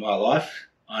times of my life,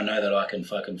 I know that I can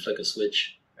fucking flick a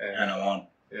switch and I'm on.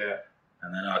 Yeah.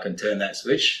 And then I can turn that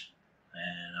switch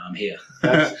and I'm here.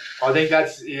 I think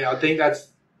that's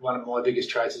one of my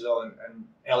biggest traits as well. And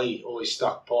Ellie always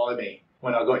stuck by me.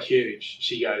 When I got huge,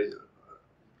 she goes,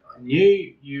 I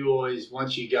knew you always,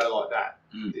 once you go like that,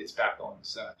 it's back on.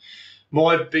 So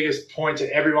my biggest point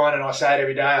to everyone, and I say it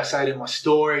every day, I say it in my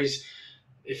stories,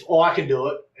 if I can do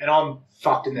it, and I'm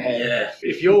fucked in the head,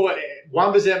 if you're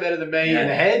 1% better than me in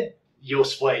the head, you're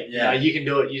sweet. You know, you can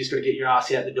do it. You just got to get your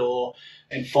ass out the door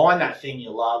and find that thing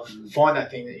you love, find that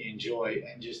thing that you enjoy,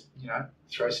 and just, you know,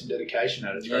 throw some dedication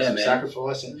at it, throw some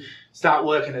sacrifice, and start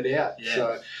working it out. Yeah.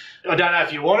 So I don't know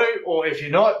if you want to, or if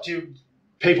you're not, do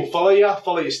people follow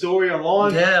your story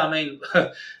online? Yeah, I mean,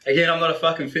 again, I'm not a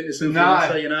fucking fitness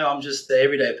influencer, you know, I'm just the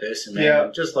everyday person, man.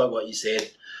 Yeah. Just like what you said,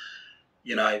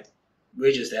 you know,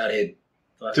 we're just out here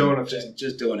fucking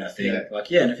just doing our thing. Yeah.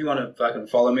 Like, and if you want to fucking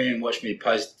follow me and watch me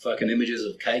post fucking images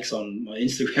of cakes on my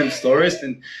Instagram stories,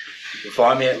 then you can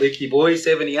find me at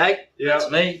LukeyBoy78. Yeah.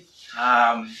 That's me.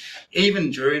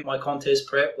 Even during my contest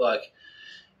prep, like,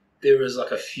 there was like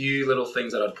a few little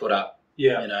things that I'd put up.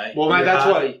 Yeah. You know. Well,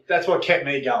 mate, that's what kept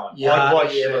me going. You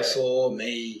hardly ever saw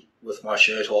me with my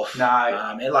shirt off. No.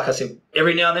 And like I said,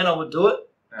 every now and then I would do it,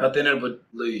 but then it would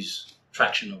lose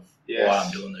traction of why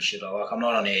I'm doing this shit. I'm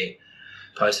not on air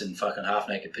posting fucking half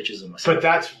naked pictures of myself. But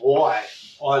that's why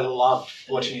I love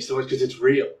watching his stories, because it's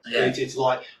real. Yeah. It's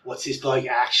like, what's this bloke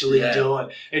actually doing?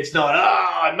 It's not,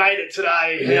 I made it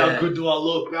today. How good do I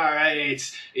look? All right,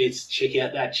 it's check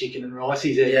out that chicken and rice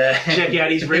he's eating. Yeah. Check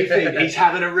out his refeed. He's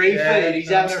having a refeed.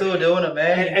 Yeah, I'm still doing it,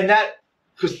 man. And that,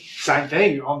 because same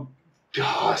thing.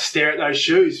 I stare at those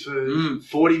shoes for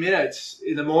 40 minutes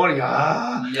in the morning. You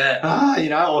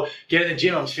know, or get in the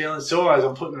gym. I'm feeling sore as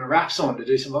I'm putting the wraps on to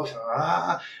do some boxing.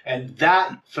 And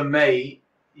that for me,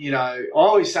 you know, I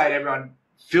always say to everyone,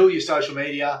 fill your social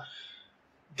media.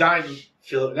 Don't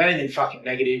fill it with anything fucking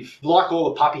negative. Like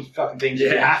all the puppy fucking things you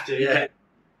have to. Yeah.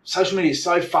 Social media is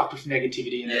so fucked with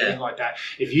negativity and everything like that.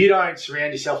 If you don't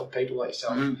surround yourself with people like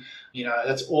yourself, you know,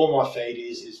 that's all my feed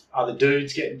is other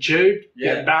dudes getting tubed,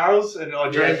 getting barrels, and I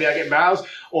dream about getting barrels,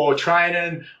 or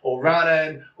training, or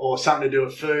running, or something to do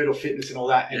with food or fitness and all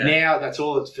that. And now that's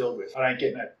all it's filled with. I don't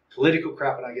get no political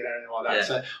crap. I don't get anything like that. Yeah.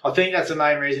 So I think that's the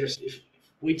main reason. If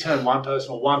we turn one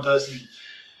person,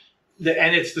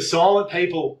 and it's the silent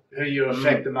people who you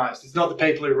affect the most. It's not the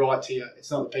people who write to you.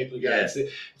 It's not the people who go. It's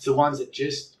the ones that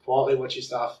just quietly watch your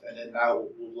stuff, and then they'll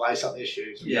lace up their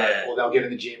shoes, or they'll get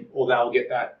in the gym, or they'll get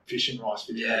that fish and rice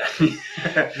for dinner.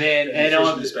 Man, and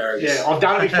I've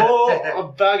done it before.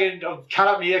 I've cut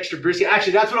up my extra brisket.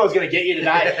 Actually, that's what I was going to get you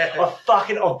today. I've bought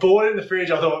it in the fridge.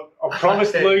 I thought I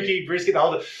promised Lukey brisket the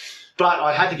whole day, but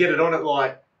I had to get it on at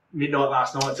like midnight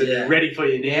last night, so they're ready for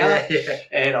you now.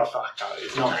 And I fucked up.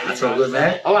 It's not. That's all good,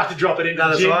 man. I'll have to drop it in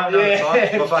another time.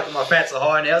 My fats are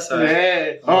high now, so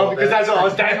because that's what I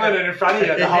was dangling it in front of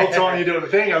you the whole time you're doing the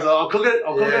thing. I was like,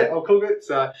 I'll cook it.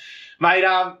 So, mate,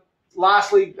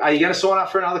 lastly, are you going to sign up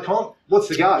for another comp? What's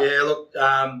the go? Yeah, look,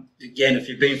 again, if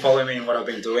you've been following me and what I've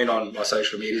been doing on my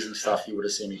social medias and stuff, you would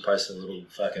have seen me post a little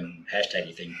fucking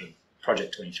hashtaggy thing called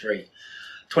Project 23.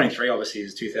 23 obviously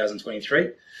is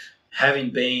 2023.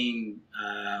 Having been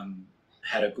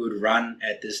had a good run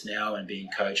at this now and being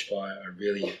coached by a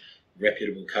really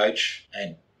reputable coach,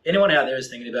 and anyone out there is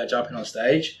thinking about jumping on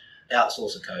stage,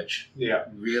 outsource a coach. Yeah.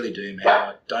 Really do, man.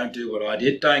 Like, don't do what I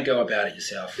did. Don't go about it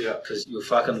yourself. Yeah. Because you'll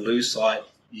fucking lose sight.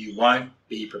 You won't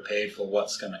be prepared for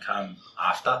what's going to come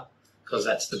after, because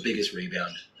that's the biggest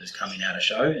rebound is coming out of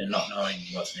show and not knowing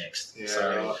what's next. Yeah.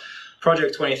 So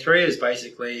Project 23 is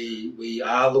basically, we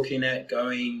are looking at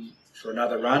going for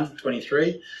another run,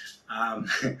 23.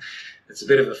 It's a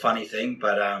bit of a funny thing,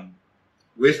 but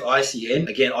with ICN,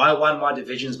 again, I won my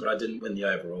divisions, but I didn't win the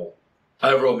overall.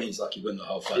 Overall means like you win the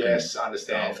whole fucking understand.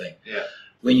 The whole thing. Yeah.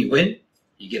 When you win,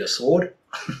 you get a sword.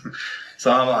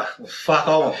 So I'm like, well, fuck,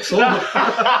 I want the sword.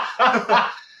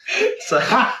 So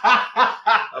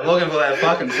I'm looking for that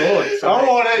fucking sword. So I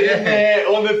want it in there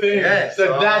on the thing. Yeah,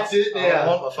 so that's it now. I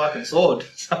want my fucking sword.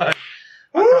 So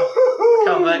I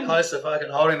come that close to fucking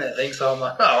holding that thing, so I'm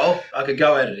like, oh, I could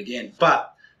go at it again.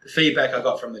 But the feedback I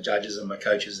got from the judges and my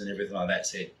coaches and everything like that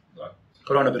said, like,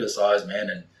 put on a bit of size, man,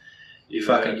 and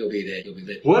you'll be there, you'll be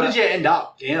lit. What did you end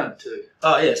up down to?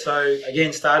 Oh, yeah, so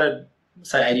again, started,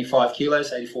 say, 85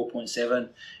 kilos, 84.7.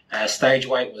 Stage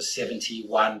weight was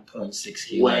 71.6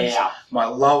 kilos. Wow. My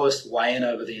lowest weigh-in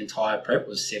over the entire prep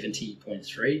was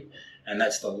 70.3, and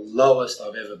that's the lowest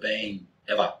I've ever been,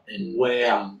 ever, in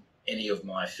any of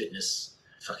my fitness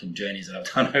fucking journeys that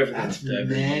I've done over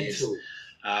the years.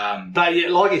 But yeah,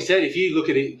 like I said, if you look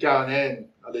at it going there, and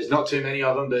there's not too many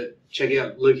of them, but check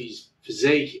out Lukey's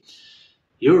physique.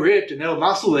 You're ripped and there was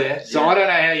muscle there. So I don't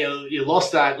know how you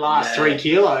lost that last 3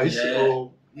 kilos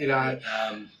or, you know.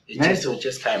 It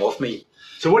just came off me.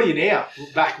 So what are you now?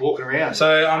 Back walking around?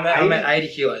 So I'm at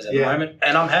 80 kilos at the moment,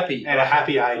 and I'm happy. And a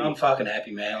happy 80. I'm fucking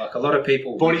happy, man. Like a lot of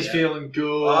people. Body's feeling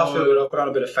good. I feel good. I put on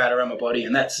a bit of fat around my body,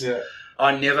 and that's. Yeah.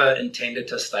 I never intended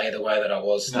to stay the way that I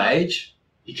was stage.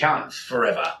 You can't.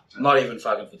 Forever. Not even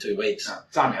fucking for 2 weeks. No,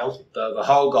 it's unhealthy. The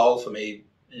whole goal for me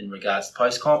in regards to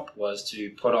post-comp was to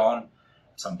put on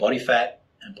some body fat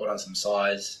and put on some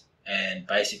size and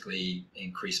basically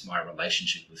increase my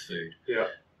relationship with food. Yeah.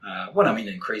 When I mean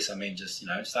increase, I mean just,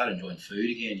 start enjoying food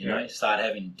again, you know, start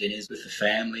having dinners with the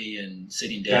family and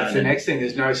sitting down. That's the next thing.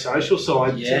 There's no social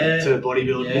side to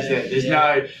bodybuilding, is there? There's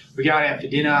no, we're going out for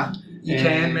dinner. You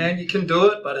can, man. You can do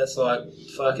it, but it's like,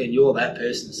 fucking, you're that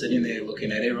person sitting there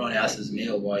looking at everyone else's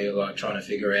meal while you're like trying to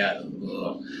figure out,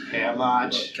 how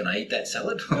much? Can I eat that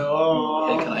salad?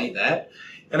 Oh. Can I eat that?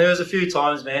 And there was a few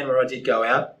times, man, where I did go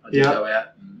out. Go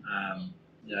out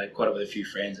and, caught up with a few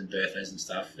friends and birthdays and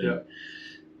stuff. And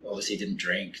obviously didn't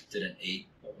drink, didn't eat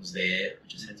what was there. I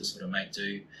just had to sort of make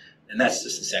do. And that's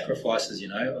just the sacrifices,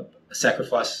 a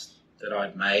sacrifice that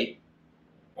I'd made.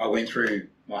 I went through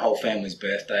my whole family's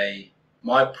birthday.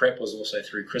 My prep was also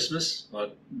through Christmas,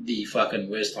 like the fucking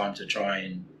worst time to try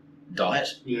and diet,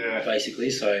 basically.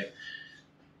 So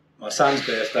my son's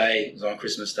birthday was on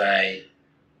Christmas Day.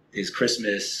 There's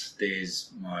Christmas.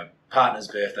 There's my partner's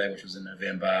birthday, which was in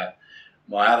November.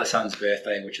 My other son's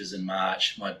birthday, which is in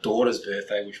March. My daughter's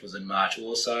birthday, which was in March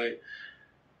also.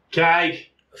 Cake.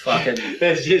 Fucking.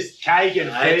 There's just cake and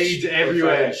feeds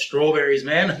everywhere. Strawberries,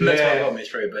 man. That's what got me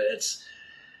through. But it's,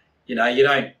 you know, you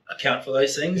don't account for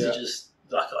those things. You just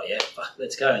like, oh yeah, fuck,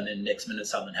 let's go. And then next minute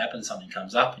something happens, something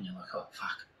comes up, and you're like, oh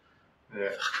fuck. Yeah.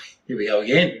 Fuck, here we go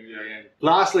again.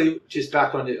 Lastly, just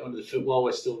back onto the food while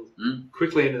we're still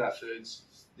quickly into that foods.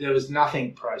 There was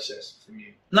nothing processed from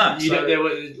you. No. There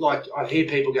were, like, I hear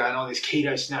people going, oh, there's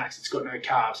keto snacks, it's got no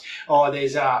carbs. Oh,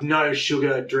 there's no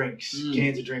sugar drinks,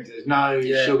 cans of drinks. There's no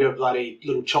sugar bloody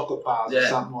little chocolate bars or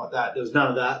something like that. There was none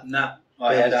of that. No.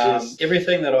 I had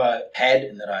everything that I had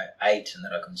and that I ate and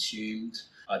that I consumed,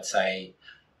 I'd say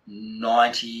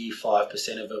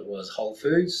 95% of it was whole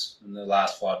foods, and the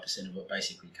last 5% of it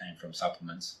basically came from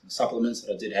supplements. The supplements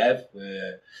that I did have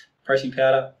were protein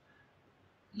powder,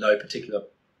 no particular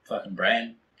fucking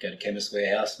brand. Go to Chemist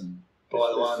Warehouse and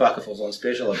buy the one. Fuck, if it was on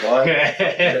special, I'd buy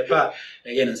it. But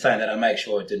again, in saying that, I make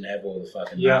sure it didn't have all the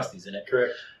fucking nasties in it.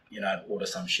 Correct. You know, I'd order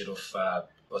some shit off,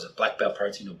 was it Black Belt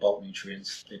Protein or Bulk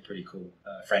Nutrients? They're pretty cool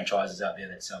franchises out there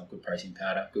that sell good protein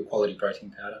powder, good quality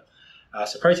protein powder.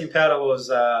 So protein powder was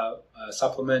a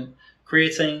supplement,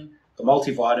 creatine, the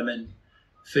multivitamin,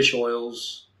 fish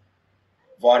oils,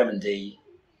 vitamin D,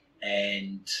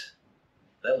 and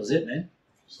that was it, man.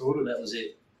 That was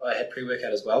it. I had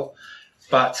pre-workout as well,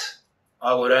 but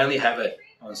I would only have it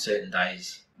on certain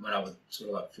days when I would sort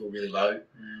of like feel really low.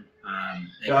 I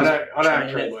don't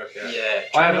have pre-workout. Yeah.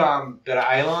 I have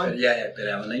beta-alanine.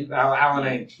 Beta-alanine.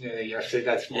 Alanine. Yeah, you have to,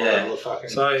 that's more of a fucking...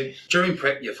 So during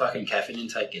prep, your fucking caffeine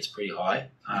intake gets pretty high.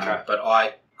 But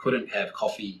I couldn't have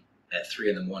coffee at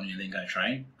 3 in the morning and then go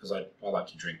train because I like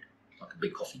to drink like a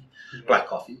big coffee, black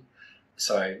coffee.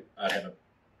 So I'd have a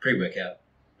pre-workout,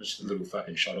 just a little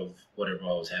fucking shot of whatever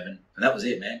I was having. And that was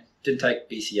it, man. Didn't take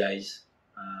BCAAs.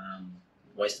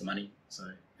 Waste of money. So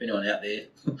if anyone out there,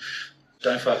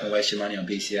 don't fucking waste your money on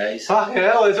BCAAs. Fucking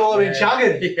hell, it's all I've been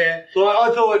chugging. Yeah. Like,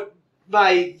 I thought,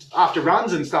 mate, after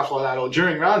runs and stuff like that, or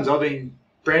during runs, I've been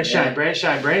branch chain.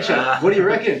 What do you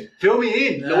reckon? Fill me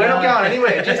in. We're not going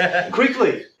anywhere. Just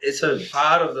quickly. It's a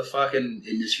part of the fucking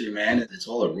industry, man. It's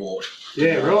all a rort.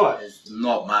 Yeah, right. There's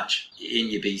not much in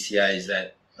your BCAAs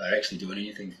that are actually doing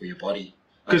anything for your body.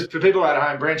 Because for people at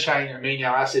home, branched chain amino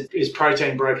acid is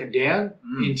protein broken down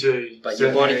into. But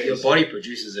your body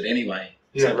produces it anyway.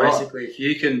 Yeah, so basically, if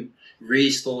you can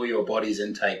restore your body's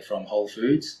intake from whole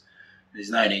foods, there's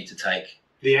no need to take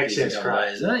the excess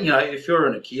crap. You know, if you're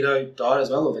on a keto diet as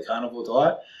well or the carnivore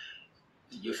diet,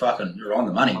 you're on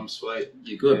the money. I'm sweet.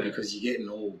 You're good because you're getting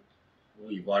all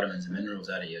your vitamins and minerals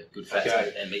out of your good fats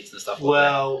and meats and stuff like that.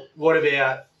 Well, what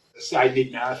about, say,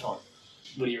 mid-marathon?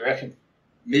 What do you reckon?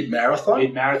 Mid-marathon?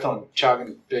 Mid-marathon,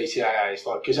 chugging BCAAs.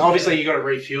 Because obviously you've got to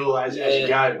refuel as you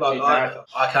go mid-marathon.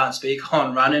 I can't speak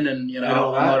on running and, I'm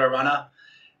not a runner.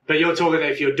 But you're talking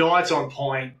that if your diet's on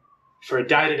point for a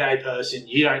day-to-day person,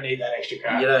 you don't need that extra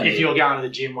crap. If you're going to the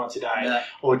gym once a day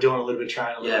or doing a little bit of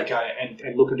training,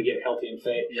 and looking to get healthy and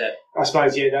fit. Yeah. I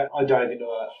suppose, that I dove into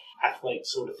an athlete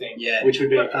sort of thing, which would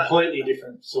be a completely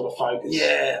different sort of focus.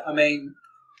 Yeah, I mean,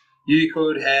 you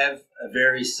could have a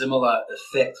very similar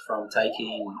effect from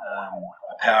taking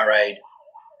a Powerade,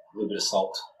 a little bit of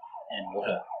salt and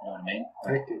water, you know what I mean?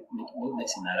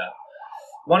 Mixing that up.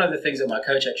 One of the things that my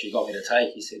coach actually got me to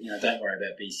take, he said, don't worry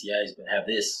about BCAAs, but have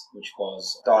this, which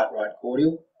was Diet Right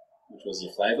Cordial, which was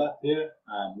your flavour,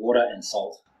 water and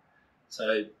salt.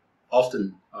 So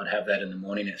often I'd have that in the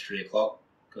morning at 3 o'clock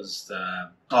because,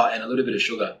 and a little bit of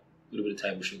sugar. A little bit of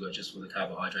table sugar just for the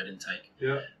carbohydrate intake.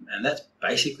 Yeah. And that's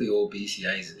basically all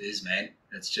BCAAs is, man.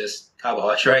 It's just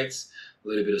carbohydrates, a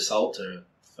little bit of salt to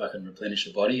fucking replenish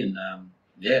your body and, a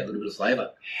little bit of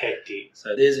flavour. Hectic.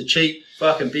 So there's a cheap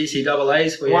fucking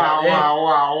BCAAs for you.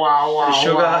 Wow.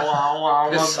 Sugar,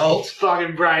 bit of salt.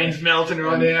 Fucking brain's melting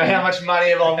right now. How much money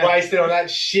have I wasted on that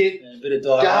shit? And a bit of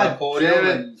Diet Cordial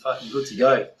and fucking good to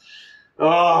go.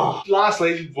 Oh,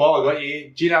 lastly, while I got you,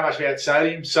 do you know much about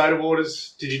sodium, soda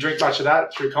waters? Did you drink much of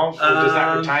that through comp? Or does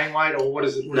that retain weight, or what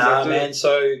does it? No, man.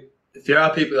 So if there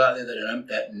are people out there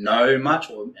that know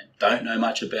much or don't know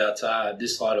much about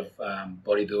this side of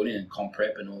bodybuilding and comp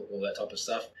prep and all that type of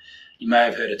stuff, you may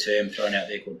have heard a term thrown out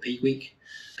there called peak week.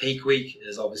 Peak week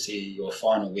is obviously your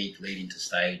final week leading to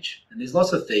stage, and there's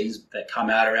lots of things that come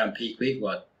out around peak week,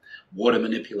 like water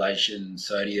manipulation,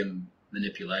 sodium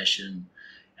manipulation.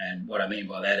 And what I mean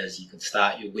by that is you could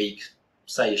start your week,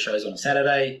 say your show's on a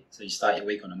Saturday, so you start your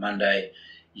week on a Monday,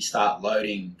 you start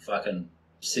loading fucking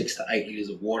 6 to 8 litres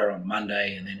of water on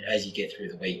Monday, and then as you get through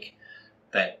the week,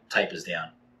 that tapers down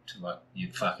to like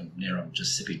you fucking near on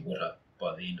just sipping water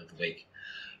by the end of the week.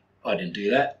 I didn't do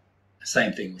that.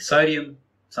 Same thing with sodium.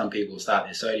 Some people start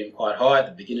their sodium quite high at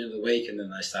the beginning of the week, and then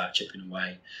they start chipping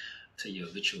away till you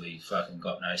literally fucking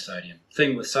got no sodium.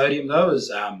 Thing with sodium though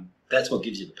is that's what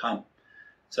gives you the pump.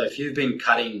 So if you've been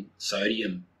cutting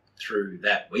sodium through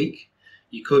that week,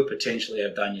 you could potentially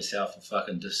have done yourself a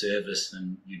fucking disservice,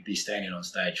 and you'd be standing on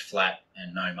stage flat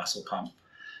and no muscle pump.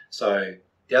 So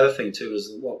the other thing too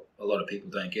is what a lot of people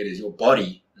don't get is your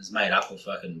body is made up of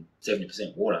fucking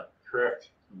 70% water. Correct.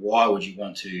 Why would you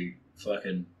want to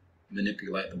fucking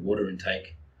manipulate the water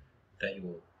intake that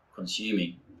you're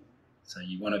consuming? So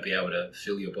you want to be able to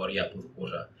fill your body up with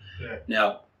water. Yeah.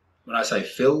 Now, when I say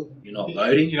fill, you're not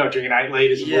loading. You're not drinking 8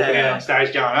 litres and walking out on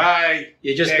stage going, hey.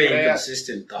 You're just being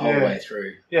consistent the whole way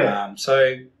through. Yeah.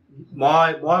 So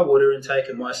my water intake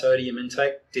and my sodium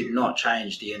intake did not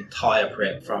change the entire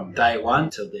prep from day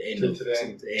one till the end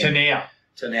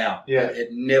to now. Yeah. It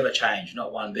never changed,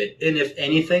 not one bit. And if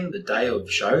anything, the day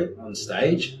of show on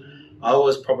stage, I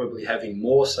was probably having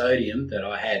more sodium than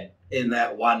I had in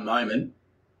that one moment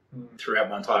throughout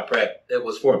my entire prep. It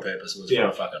was for a purpose. It was for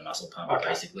a fucking muscle pump,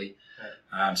 basically.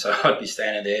 Yeah. So I'd be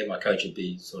standing there. My coach would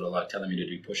be sort of like telling me to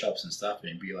do push-ups and stuff,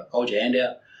 and he'd be like, hold your hand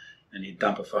out, and he'd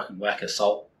dump a fucking whack of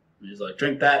salt. And he's like,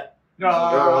 drink that. No. Like,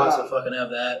 all right, so fucking have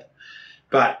that.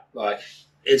 But, like,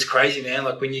 it's crazy, man.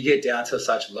 Like, when you get down to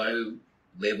such low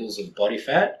levels of body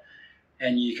fat,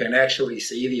 and you can actually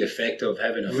see the effect of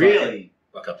having a fucking,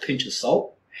 like a pinch of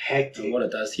salt. Hectic. And what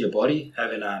it does to your body,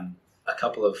 having a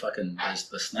couple of fucking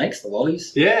the snakes, the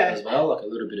lollies, as well, like a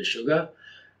little bit of sugar.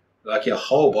 Like your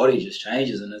whole body just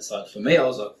changes, and it's like, for me, I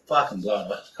was like fucking blown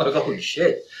away. Like, holy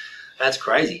shit, that's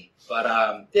crazy. But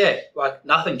like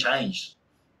nothing changed.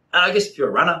 And I guess if you're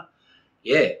a runner,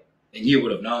 then you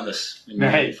would have known this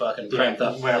when you fucking cramped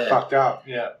up. When I fucked up,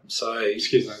 So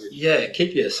excuse me.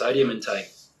 Keep your sodium intake,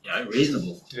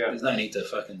 reasonable. Yeah. There's no need to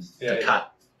fucking to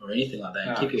cut or anything like that.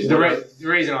 No. Keep your the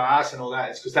reason I ask and all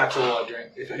that is because that's all I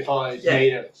drink. If I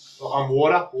need I'm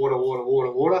water.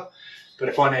 But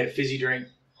if I need a fizzy drink,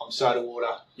 I'm soda water.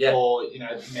 Yeah. Or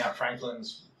Mount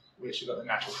Franklin's, which have got the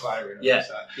natural flavour in it.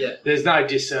 So there's no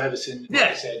disservice in, like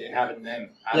I said, in having them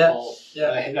at all.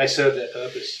 Yeah. They serve their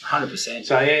purpose. 100%.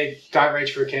 So don't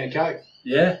reach for a can of Coke.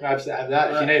 Yeah. Have that.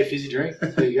 Right. If you need a fizzy drink,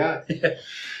 there you go.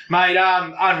 Mate,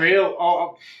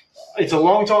 unreal. It's a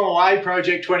long time away,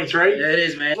 Project 23. Yeah, it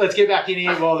is, man. Let's get back in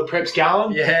here while the prep's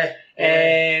going. Yeah.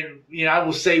 And,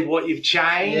 we'll see what you've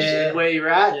changed and where you're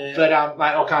at. Yeah. But,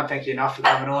 mate, I can't thank you enough for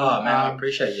coming on. Oh, man, I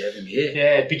appreciate you having me here.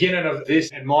 Yeah, beginning of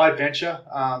this and my adventure,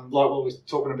 like what we were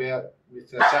talking about with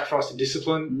sacrifice and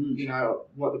discipline,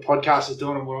 what the podcast is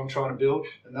doing and what I'm trying to build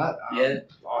and that.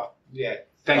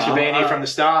 Thanks for being here from the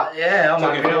start. Yeah, I'm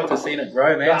looking forward to seeing it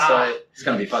grow, man. So it's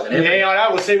going to be fucking epic. Yeah, I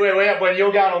know. We'll see where we're at when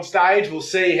you're going on stage. We'll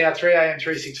see how 3am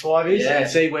 365 is and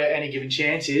see where any given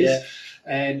chance is. Yeah.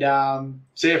 And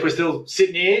see if we're still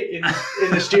sitting here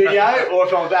in the studio or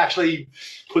if I've actually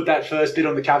put that first bit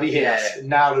on the cubby house and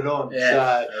nailed it on. Yeah,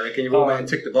 so, I reckon you've all man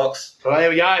tick the box. Well, there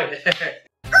we go.